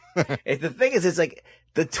 The thing is, it's like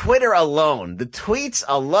the Twitter alone, the tweets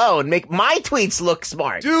alone make my tweets look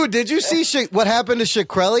smart. Dude, did you see what happened to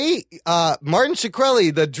Shkreli? Martin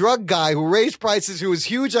Shkreli, the drug guy who raised prices, who was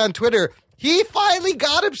huge on Twitter, he finally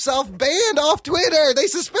got himself banned off Twitter. They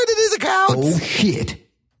suspended his account. Oh, shit.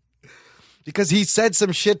 Because he said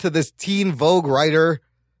some shit to this teen Vogue writer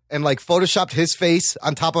and like photoshopped his face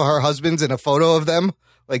on top of her husband's in a photo of them.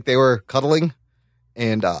 Like they were cuddling,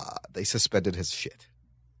 and they suspended his shit.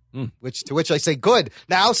 To which I say, good.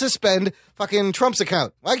 Now suspend fucking Trump's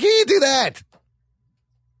account. Why can't you do that?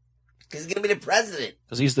 Because he's going to be the president.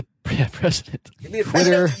 Because he's the president. He'll be the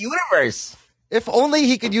president of the universe. If only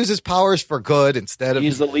he could use his powers for good instead of...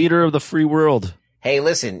 He's the leader of the free world. Hey,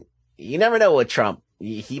 listen, you never know with Trump.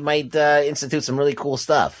 He might institute some really cool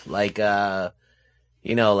stuff. Like, like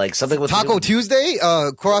something with... Taco Tuesday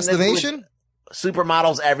across the nation?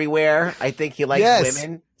 Supermodels everywhere. I think he likes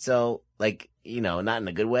women. So, like, not in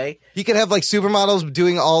a good way. He could have like supermodels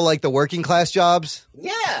doing all like the working class jobs.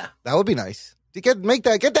 Yeah. That would be nice. Get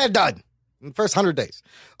that done in the first 100 days.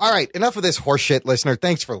 All right. Enough of this horseshit, listener.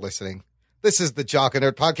 Thanks for listening. This is the Jock and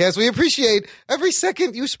Nerd Podcast. We appreciate every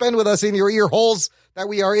second you spend with us in your ear holes, that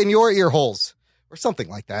we are in your ear holes or something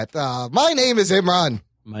like that. My name is Imran.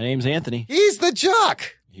 My name's Anthony. He's the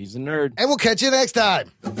Jock. He's the nerd. And we'll catch you next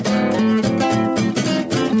time.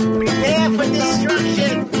 Prepare for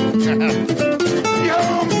destruction.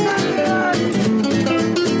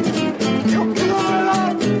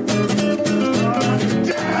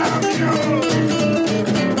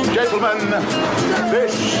 Gentlemen,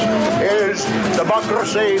 this is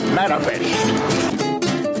Democracy Manifest.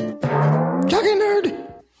 Jock and Nerd.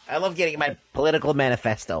 I love getting my political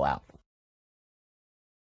manifesto out.